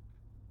Ireland.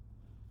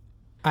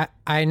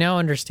 I now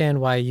understand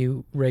why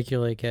you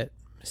regularly get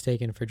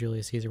mistaken for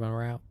Julius Caesar when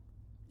we're out.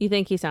 You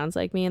think he sounds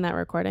like me in that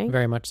recording?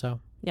 Very much so.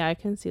 Yeah, I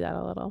can see that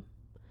a little.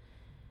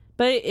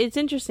 But it's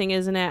interesting,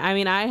 isn't it? I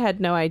mean, I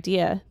had no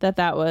idea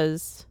that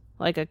was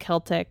like a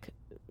Celtic,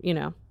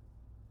 Yeah.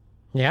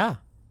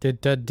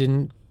 That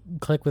didn't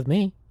click with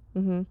me.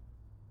 Mm-hmm.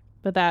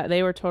 But that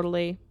they were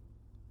totally...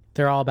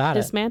 They're all about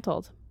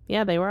dismantled.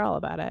 Yeah, they were all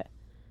about it.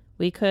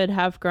 We could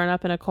have grown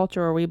up in a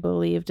culture where we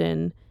believed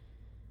in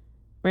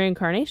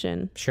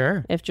reincarnation.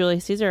 Sure. If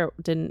Julius Caesar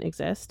didn't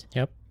exist.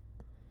 Yep.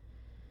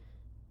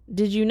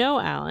 Did you know,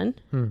 Alan,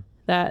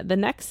 that the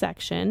next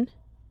section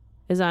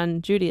is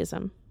on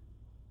Judaism?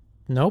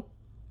 Nope.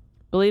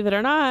 Believe it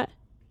or not,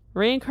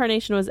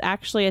 reincarnation was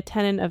actually a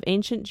tenet of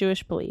ancient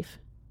Jewish belief.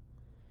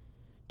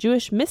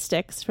 Jewish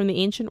mystics from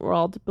the ancient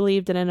world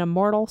believed in an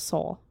immortal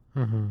soul.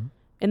 Mm-hmm.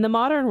 In the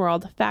modern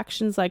world,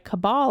 factions like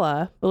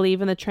Kabbalah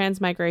believe in the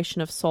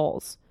transmigration of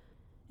souls.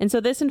 And so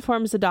this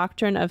informs the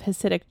doctrine of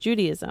Hasidic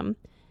Judaism,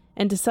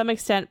 and to some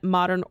extent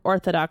modern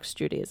Orthodox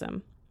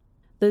Judaism.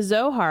 The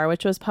Zohar,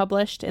 which was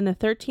published in the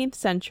 13th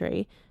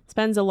century,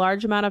 spends a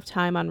large amount of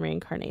time on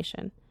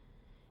reincarnation.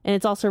 And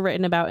it's also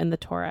written about in the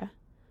Torah.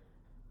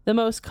 The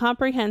most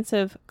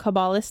comprehensive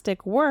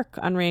Kabbalistic work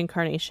on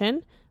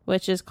reincarnation,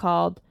 which is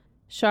called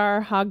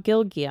Shar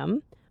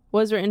HaGilgium,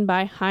 was written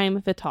by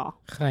Chaim Vital,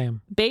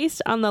 Chaim.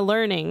 based on the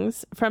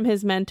learnings from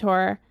his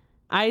mentor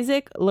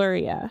Isaac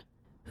Luria,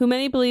 who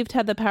many believed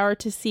had the power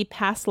to see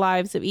past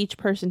lives of each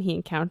person he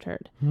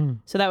encountered.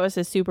 So that was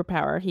his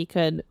superpower. He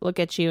could look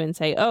at you and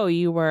say, oh,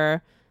 you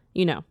were,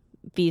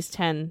 these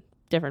 10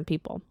 different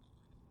people.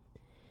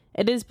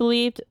 It is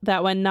believed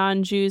that when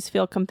non-Jews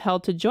feel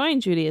compelled to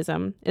join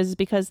Judaism, it is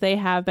because they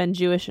have been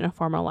Jewish in a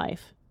former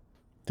life.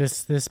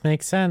 This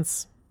makes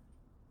sense.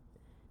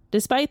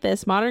 Despite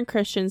this, modern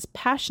Christians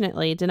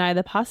passionately deny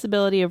the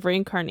possibility of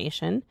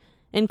reincarnation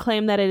and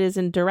claim that it is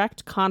in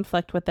direct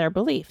conflict with their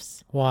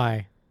beliefs.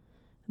 Why?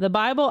 The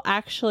Bible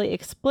actually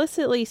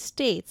explicitly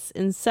states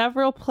in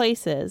several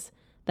places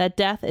that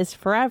death is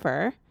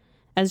forever,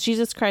 as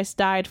Jesus Christ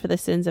died for the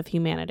sins of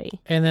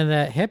humanity. And then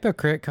that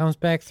hypocrite comes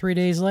back 3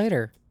 days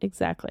later.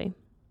 Exactly.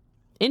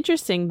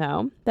 Interesting,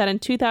 though, that in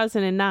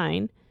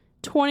 2009,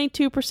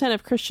 22%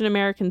 of Christian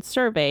Americans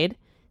surveyed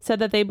said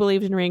that they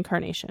believed in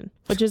reincarnation,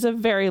 which is a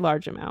very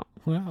large amount.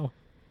 Wow.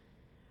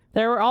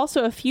 There were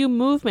also a few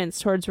movements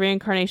towards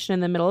reincarnation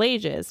in the Middle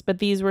Ages, but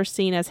these were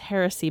seen as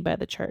heresy by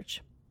the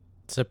church.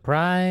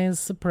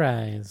 Surprise,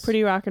 surprise.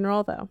 Pretty rock and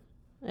roll, though.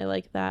 I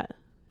like that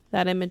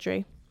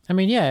imagery. I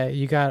mean, yeah,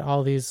 you got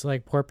all these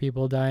like poor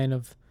people dying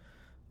of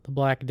the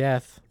Black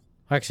Death.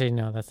 Actually,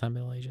 no, that's not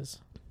Middle Ages.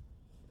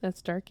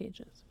 That's Dark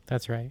Ages.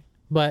 That's right.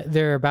 But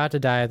they're about to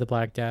die of the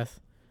Black Death.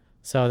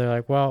 So they're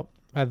like, well,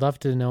 I'd love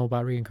to know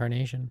about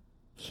reincarnation.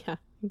 Yeah,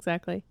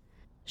 exactly.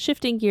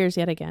 Shifting gears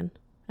yet again,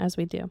 as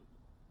we do.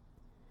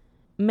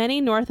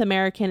 Many North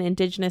American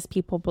indigenous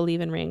people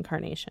believe in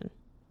reincarnation.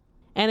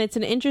 And it's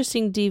an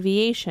interesting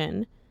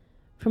deviation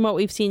from what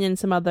we've seen in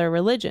some other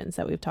religions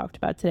that we've talked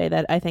about today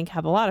that I think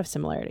have a lot of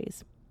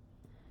similarities.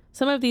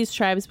 Some of these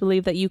tribes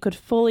believe that you could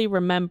fully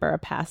remember a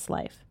past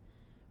life,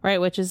 right?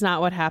 Which is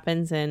not what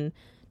happens in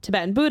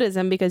Tibetan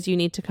Buddhism, because you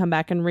need to come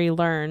back and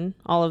relearn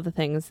all of the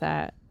things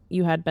that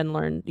you had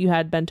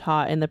been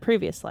taught in the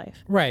previous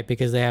life. Right,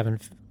 because they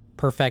haven't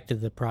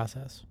perfected the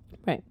process.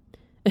 Right.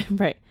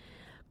 Right.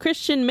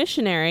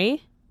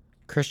 Christianary,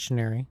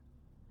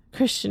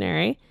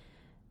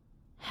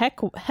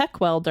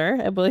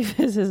 Heckwelder, I believe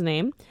is his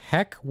name.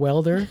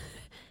 Heckwelder?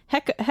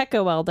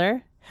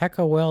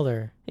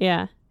 Heckwelder.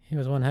 Yeah. He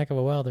was one heck of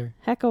a welder.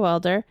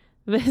 Heckwelder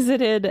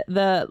visited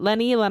the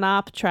Lenni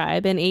Lenape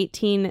tribe in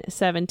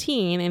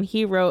 1817, and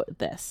he wrote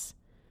this.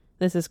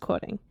 This is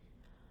quoting.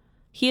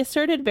 He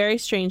asserted very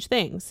strange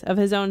things of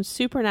his own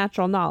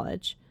supernatural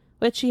knowledge,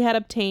 which he had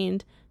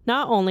obtained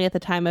not only at the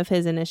time of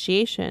his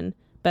initiation,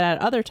 but at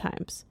other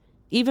times,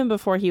 even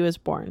before he was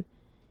born.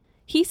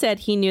 He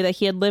said he knew that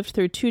he had lived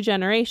through 2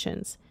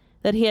 generations,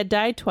 that he had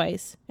died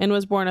twice and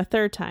was born a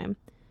 3rd time,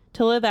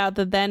 to live out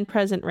the then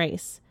present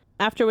race,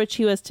 after which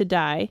he was to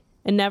die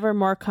and never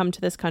more come to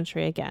this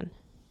country again.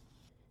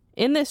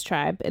 In this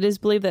tribe, it is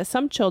believed that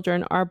some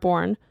children are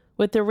born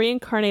with the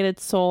reincarnated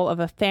soul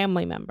of a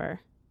family member.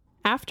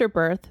 After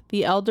birth,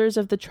 the elders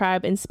of the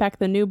tribe inspect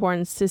the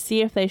newborns to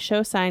see if they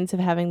show signs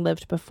of having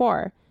lived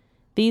before.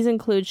 These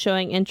include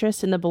showing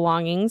interest in the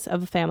belongings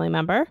of a family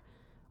member,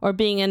 or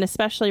being an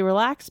especially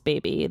relaxed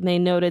baby, and they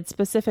noted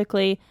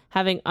specifically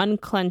having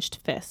unclenched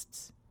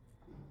fists.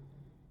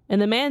 In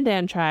the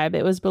Mandan tribe,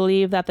 it was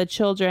believed that the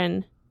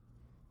child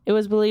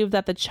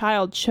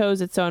chose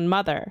its own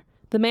mother.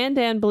 The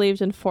Mandan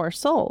believed in 4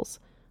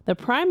 souls. The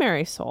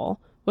primary soul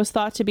was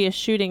thought to be a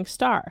shooting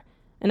star,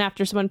 and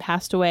after someone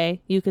passed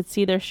away, you could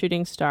see their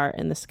shooting star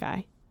in the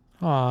sky.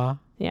 Aw.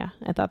 Yeah,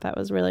 I thought that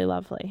was really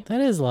lovely.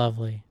 That is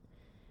lovely.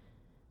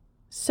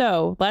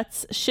 So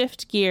let's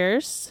shift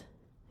gears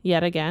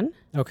yet again.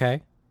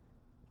 Okay.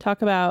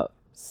 Talk about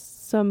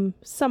some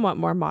somewhat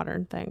more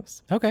modern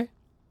things. Okay.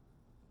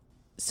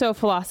 So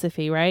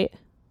philosophy, right?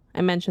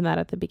 I mentioned that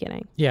at the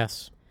beginning.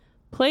 Yes.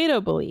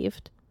 Plato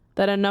believed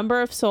that a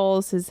number of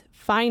souls is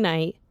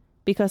finite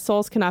because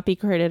souls cannot be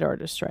created or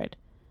destroyed.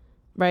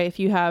 Right? If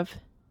you have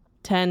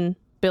 10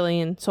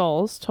 billion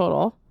souls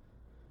total,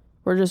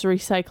 we're just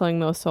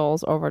recycling those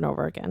souls over and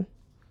over again.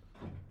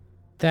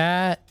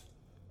 That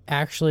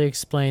actually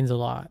explains a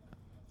lot.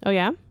 Oh,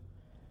 yeah?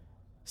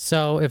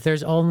 So if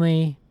there's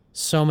only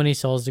so many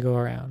souls to go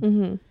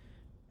around,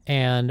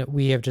 and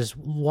we have just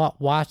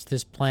watched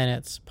this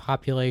planet's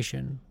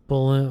population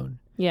balloon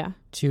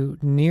to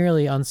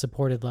nearly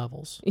unsupported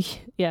levels.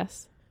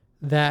 Yes.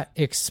 That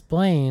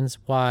explains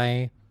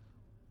why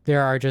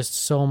there are just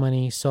so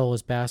many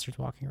soulless bastards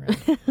walking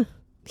around.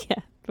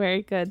 Yeah,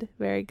 very good.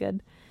 Very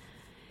good.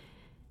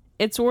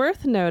 It's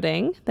worth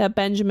noting that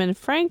Benjamin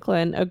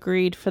Franklin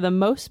agreed for the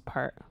most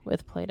part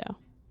with Plato.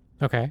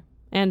 Okay.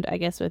 And I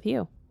guess with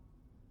you.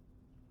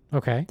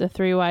 Okay. The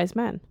 3 wise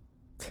men.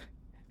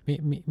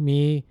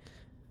 Me,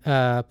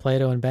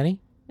 Plato, and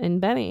Benny?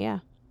 And Benny, yeah.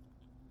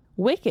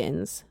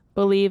 Wiccans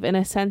believe in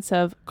a sense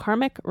of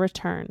karmic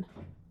return.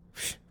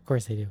 Of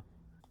course they do.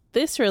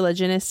 This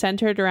religion is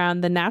centered around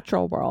the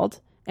natural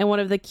world, and one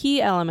of the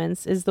key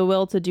elements is the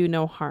will to do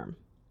no harm.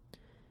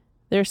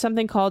 There's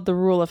something called the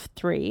rule of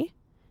 3,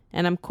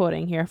 and I'm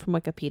quoting here from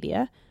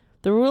Wikipedia,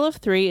 "The rule of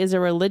three is a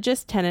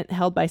religious tenet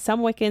held by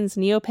some Wiccans,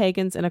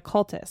 neo-pagans, and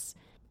occultists.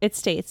 It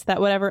states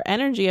that whatever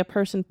energy a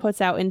person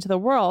puts out into the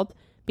world,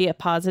 be it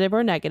positive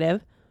or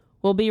negative,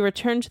 will be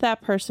returned to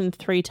that person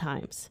 3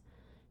 times.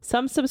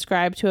 Some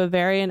subscribe to a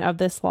variant of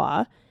this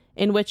law,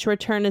 in which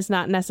return is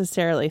not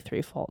necessarily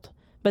threefold.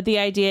 But the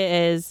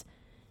idea is,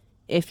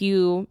 if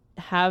you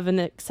have an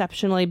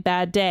exceptionally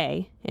bad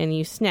day and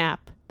you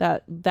snap,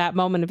 that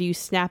moment of you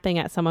snapping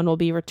at someone will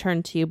be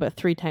returned to you, but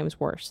 3 times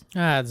worse."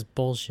 That's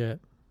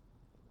bullshit.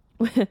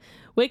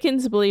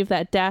 Wiccans believe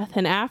that death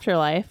and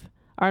afterlife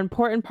are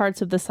important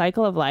parts of the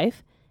cycle of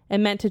life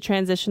and meant to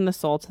transition the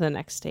soul to the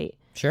next state.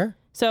 Sure.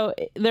 So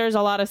there's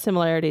a lot of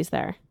similarities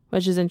there,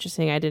 which is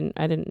interesting. I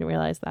didn't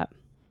realize that.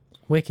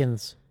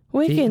 Wiccans.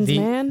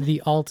 Man.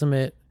 The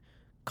ultimate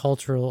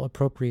cultural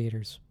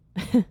appropriators.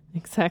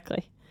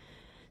 Exactly.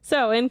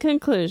 So in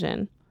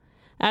conclusion,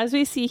 as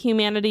we see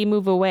humanity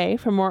move away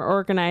from more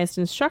organized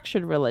and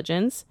structured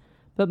religions,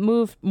 but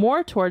move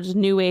more towards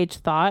New Age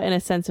thought and a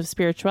sense of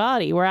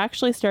spirituality, we're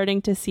actually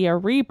starting to see a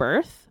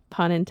rebirth,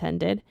 pun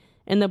intended,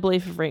 in the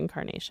belief of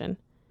reincarnation.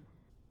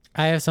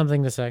 I have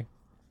something to say.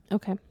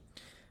 Okay.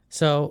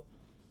 So,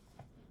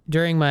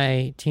 during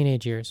my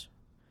teenage years,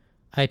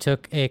 I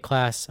took a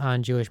class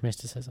on Jewish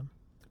mysticism.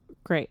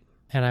 Great.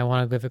 And I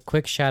want to give a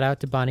quick shout out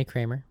to Bonnie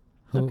Kramer,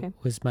 who Okay.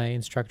 was my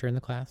instructor in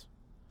the class,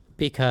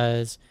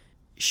 because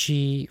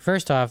she,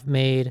 first off,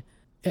 made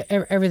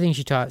everything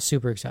she taught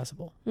super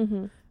accessible.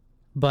 Mm-hmm.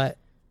 But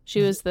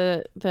she was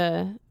the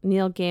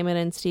Neil Gaiman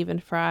and Stephen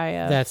Fry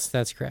of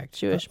that's correct.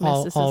 Jewish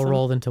all mysticism.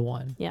 rolled into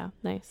one. Yeah,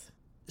 nice.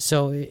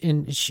 So,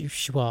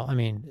 well, I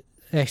mean,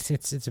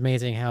 it's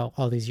amazing how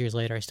all these years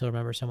later I still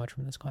remember so much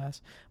from this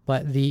class.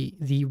 But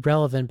the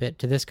relevant bit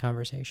to this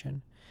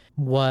conversation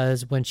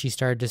was when she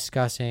started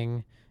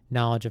discussing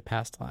knowledge of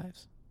past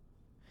lives.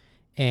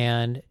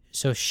 And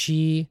so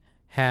she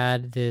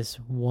had this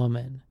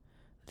woman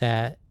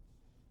that,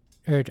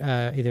 or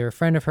either a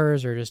friend of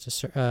hers or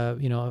just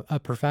a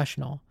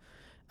professional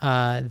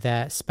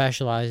that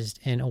specialized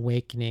in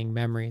awakening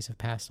memories of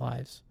past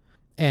lives.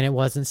 And it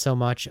wasn't so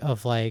much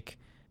of like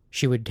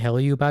she would tell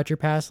you about your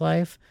past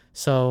life,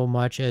 so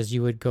much as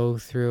you would go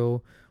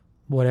through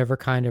whatever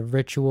kind of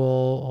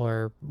ritual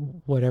or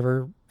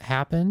whatever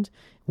happened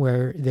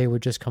where they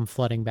would just come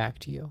flooding back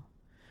to you.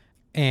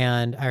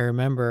 And I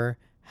remember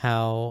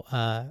how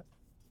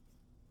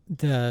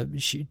the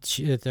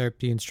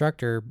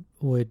instructor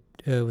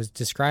was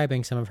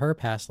describing some of her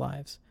past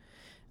lives,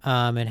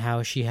 and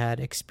how she had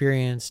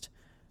experienced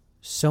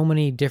so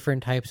many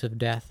different types of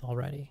death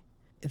already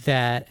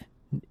that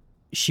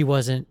she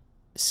wasn't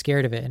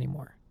scared of it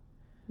anymore,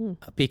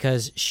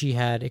 because she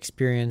had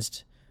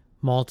experienced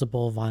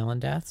multiple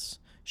violent deaths.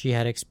 She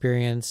had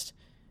experienced,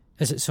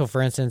 so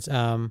for instance,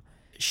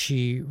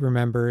 she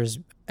remembers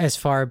as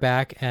far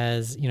back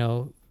as,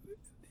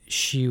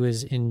 she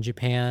was in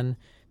Japan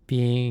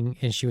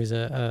and she was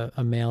a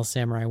male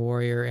samurai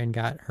warrior and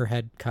got her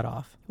head cut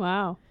off.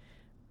 Wow.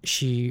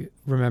 She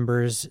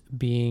remembers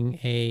being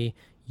a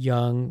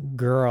young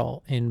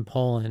girl in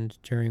Poland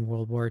during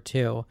World War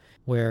II,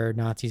 where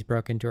Nazis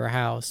broke into her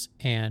house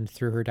and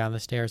threw her down the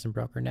stairs and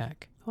broke her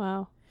neck.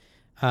 Wow.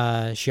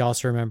 She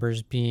also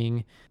remembers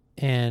being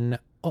an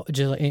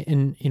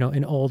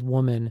old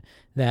woman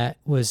that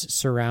was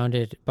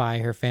surrounded by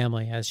her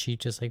family as she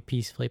just like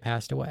peacefully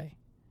passed away.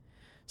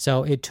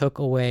 So it took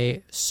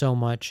away so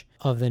much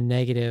of the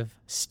negative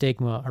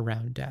stigma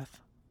around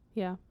death.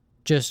 Yeah.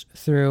 Just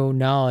through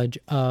knowledge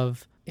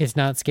of it's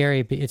not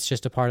scary, but it's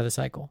just a part of the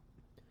cycle.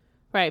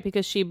 Right,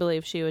 because she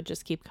believed she would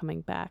just keep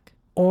coming back.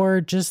 Or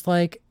just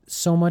like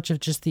so much of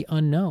just the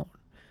unknown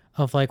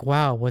of like,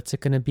 wow, what's it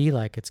going to be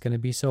like? It's going to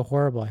be so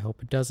horrible. I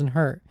hope it doesn't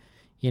hurt,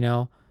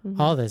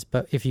 all this.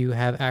 But if you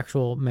have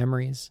actual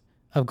memories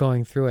of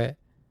going through it,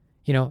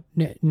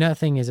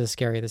 nothing is as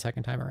scary the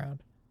second time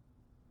around.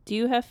 Do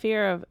you have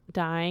fear of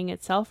dying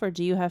itself, or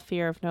do you have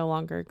fear of no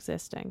longer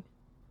existing?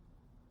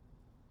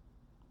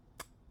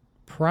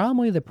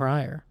 Probably the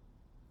prior.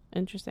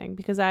 Interesting,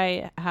 because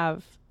I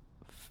have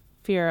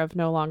fear of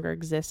no longer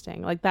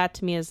existing. Like that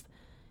to me is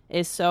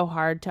so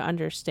hard to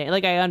understand.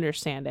 Like I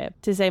understand it.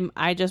 To say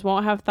I just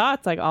won't have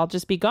thoughts, like I'll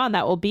just be gone.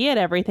 That will be it.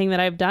 Everything that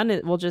I've done,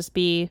 it will just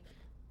be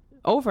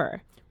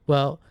over.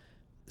 Well,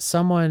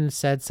 someone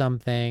said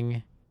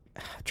something.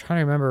 I'm trying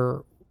to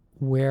remember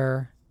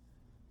where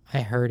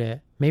I heard it.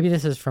 Maybe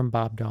this is from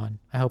Bob Dawn.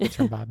 I hope it's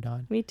from Bob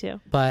Dawn. Me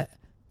too. But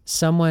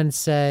someone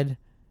said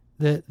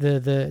it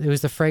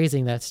was the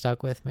phrasing that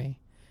stuck with me.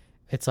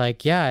 It's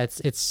like, yeah,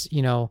 it's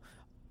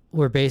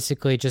we're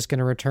basically just going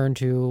to return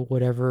to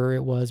whatever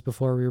it was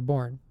before we were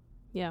born.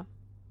 Yeah.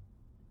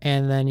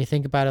 And then you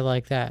think about it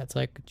like that. It's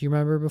like, do you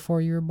remember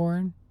before you were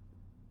born?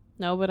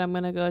 No, but I'm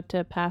going to go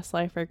to past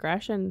life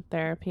regression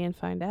therapy and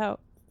find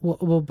out.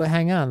 Well, but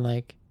hang on.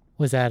 Like,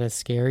 was that a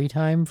scary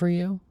time for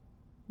you?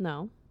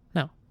 No.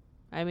 No.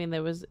 I mean,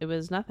 it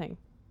was nothing.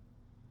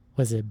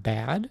 Was it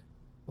bad?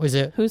 Was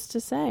it? Who's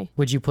to say?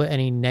 Would you put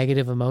any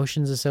negative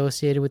emotions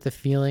associated with the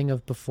feeling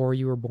of before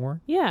you were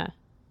born? Yeah.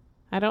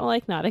 I don't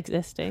like not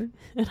existing,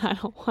 and I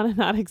don't want to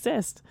not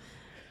exist.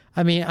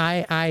 I mean,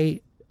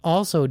 I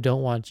also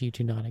don't want you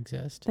to not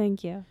exist.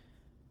 Thank you.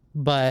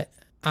 But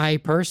I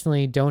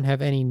personally don't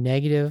have any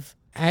negative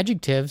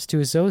adjectives to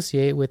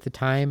associate with the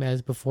time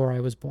as before I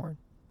was born.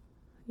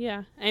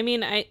 Yeah. I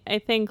mean, I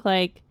think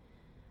like...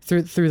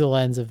 Through the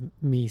lens of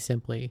me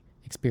simply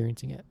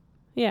experiencing it.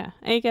 Yeah,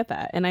 I get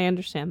that. And I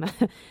understand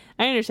that.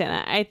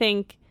 I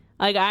think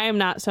like I am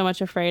not so much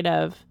afraid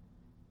of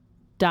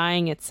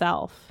dying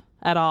itself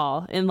at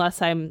all,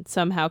 unless I'm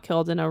somehow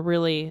killed in a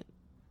really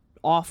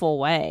awful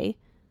way.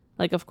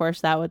 Like, of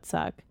course, that would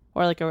suck.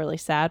 Or like a really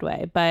sad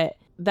way. But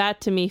that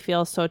to me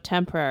feels so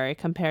temporary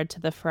compared to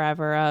the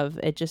forever of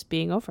it just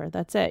being over.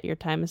 That's it. Your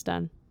time is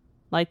done.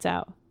 Lights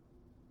out.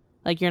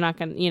 Like you're not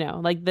going to,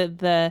 like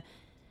the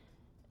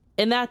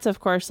and that's of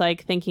course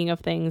like thinking of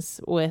things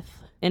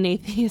with an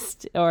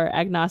atheist or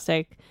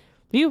agnostic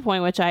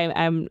viewpoint, which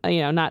I'm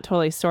not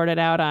totally sorted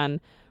out on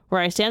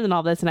where I stand in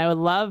all this. And I would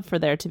love for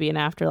there to be an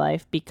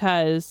afterlife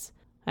because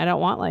I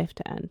don't want life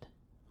to end.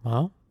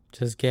 Well,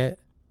 just get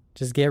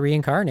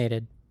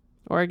reincarnated.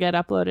 Or get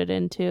uploaded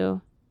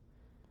into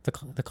the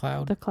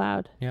cloud. The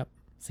cloud. Yep.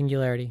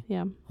 Singularity.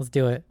 Yeah. Let's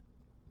do it.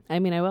 I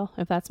mean, I will.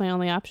 If that's my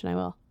only option, I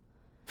will.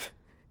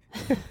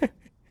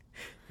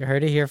 You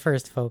heard it here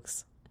first,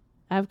 folks.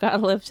 I've got to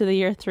live to the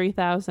year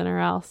 3000 or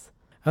else.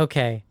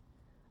 Okay.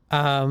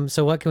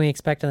 So what can we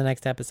expect in the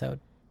next episode?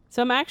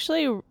 So I'm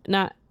actually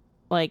not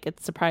like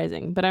it's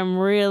surprising, but I'm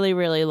really,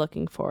 really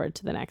looking forward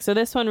to the next. So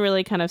this one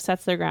really kind of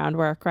sets the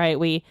groundwork, right?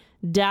 We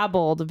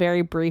dabbled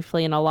very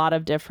briefly in a lot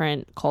of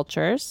different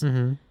cultures,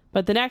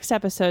 but the next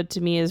episode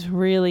to me is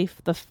really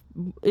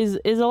is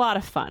a lot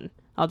of fun.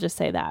 I'll just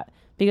say that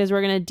because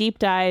we're going to deep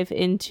dive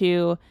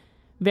into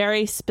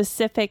very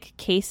specific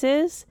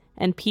cases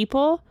and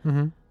people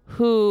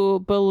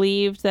who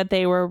believed that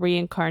they were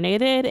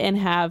reincarnated and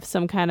have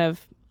some kind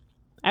of,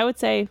 I would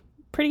say,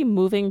 pretty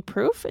moving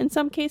proof in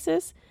some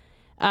cases.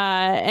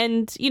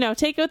 And,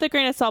 take it with a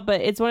grain of salt,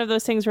 but it's one of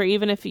those things where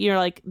even if you're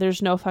like,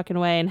 there's no fucking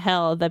way in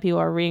hell that people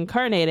are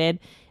reincarnated,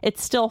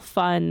 it's still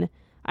fun,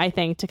 I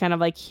think, to kind of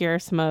like hear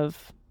some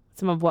of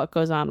what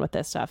goes on with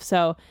this stuff.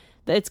 So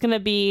it's going to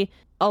be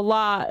a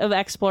lot of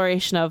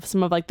exploration of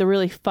some of like the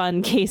really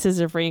fun cases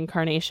of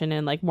reincarnation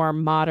in like more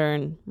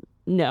modern,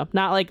 not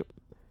like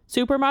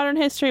super modern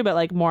history, but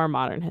like more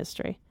modern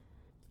history.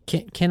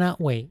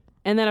 Cannot wait.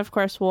 And then, of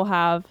course, we'll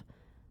have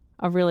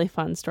a really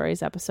fun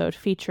stories episode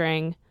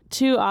featuring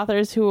 2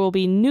 authors who will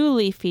be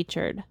newly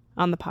featured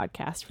on the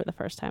podcast for the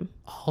first time.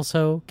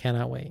 Also,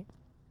 cannot wait.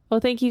 Well,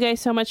 thank you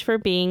guys so much for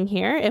being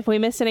here. If we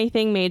missed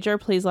anything major,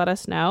 please let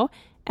us know.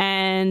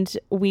 And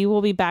we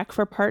will be back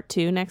for part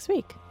 2 next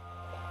week.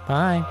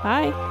 Bye.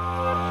 Bye.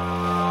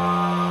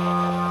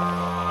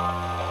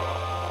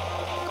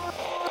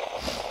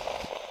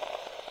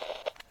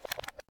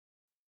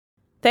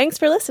 Thanks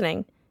for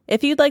listening.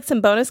 If you'd like some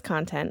bonus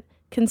content,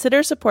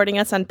 consider supporting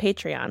us on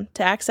Patreon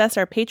to access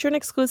our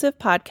patron-exclusive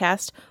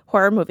podcast,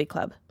 Horror Movie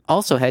Club.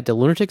 Also, head to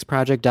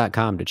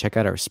lunaticsproject.com to check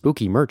out our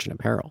spooky merch and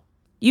apparel.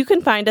 You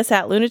can find us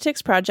at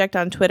Lunatics Project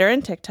on Twitter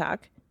and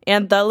TikTok,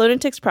 and The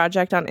Lunatics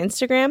Project on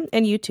Instagram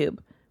and YouTube,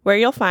 where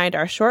you'll find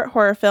our short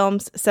horror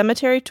films,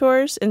 cemetery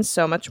tours, and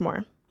so much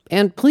more.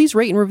 And please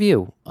rate and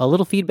review. A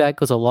little feedback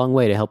goes a long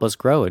way to help us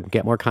grow and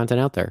get more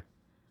content out there.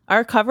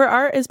 Our cover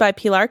art is by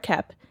Pilar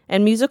Kep,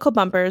 and musical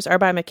bumpers are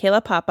by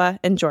Michaela Papa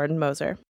and Jordan Moser.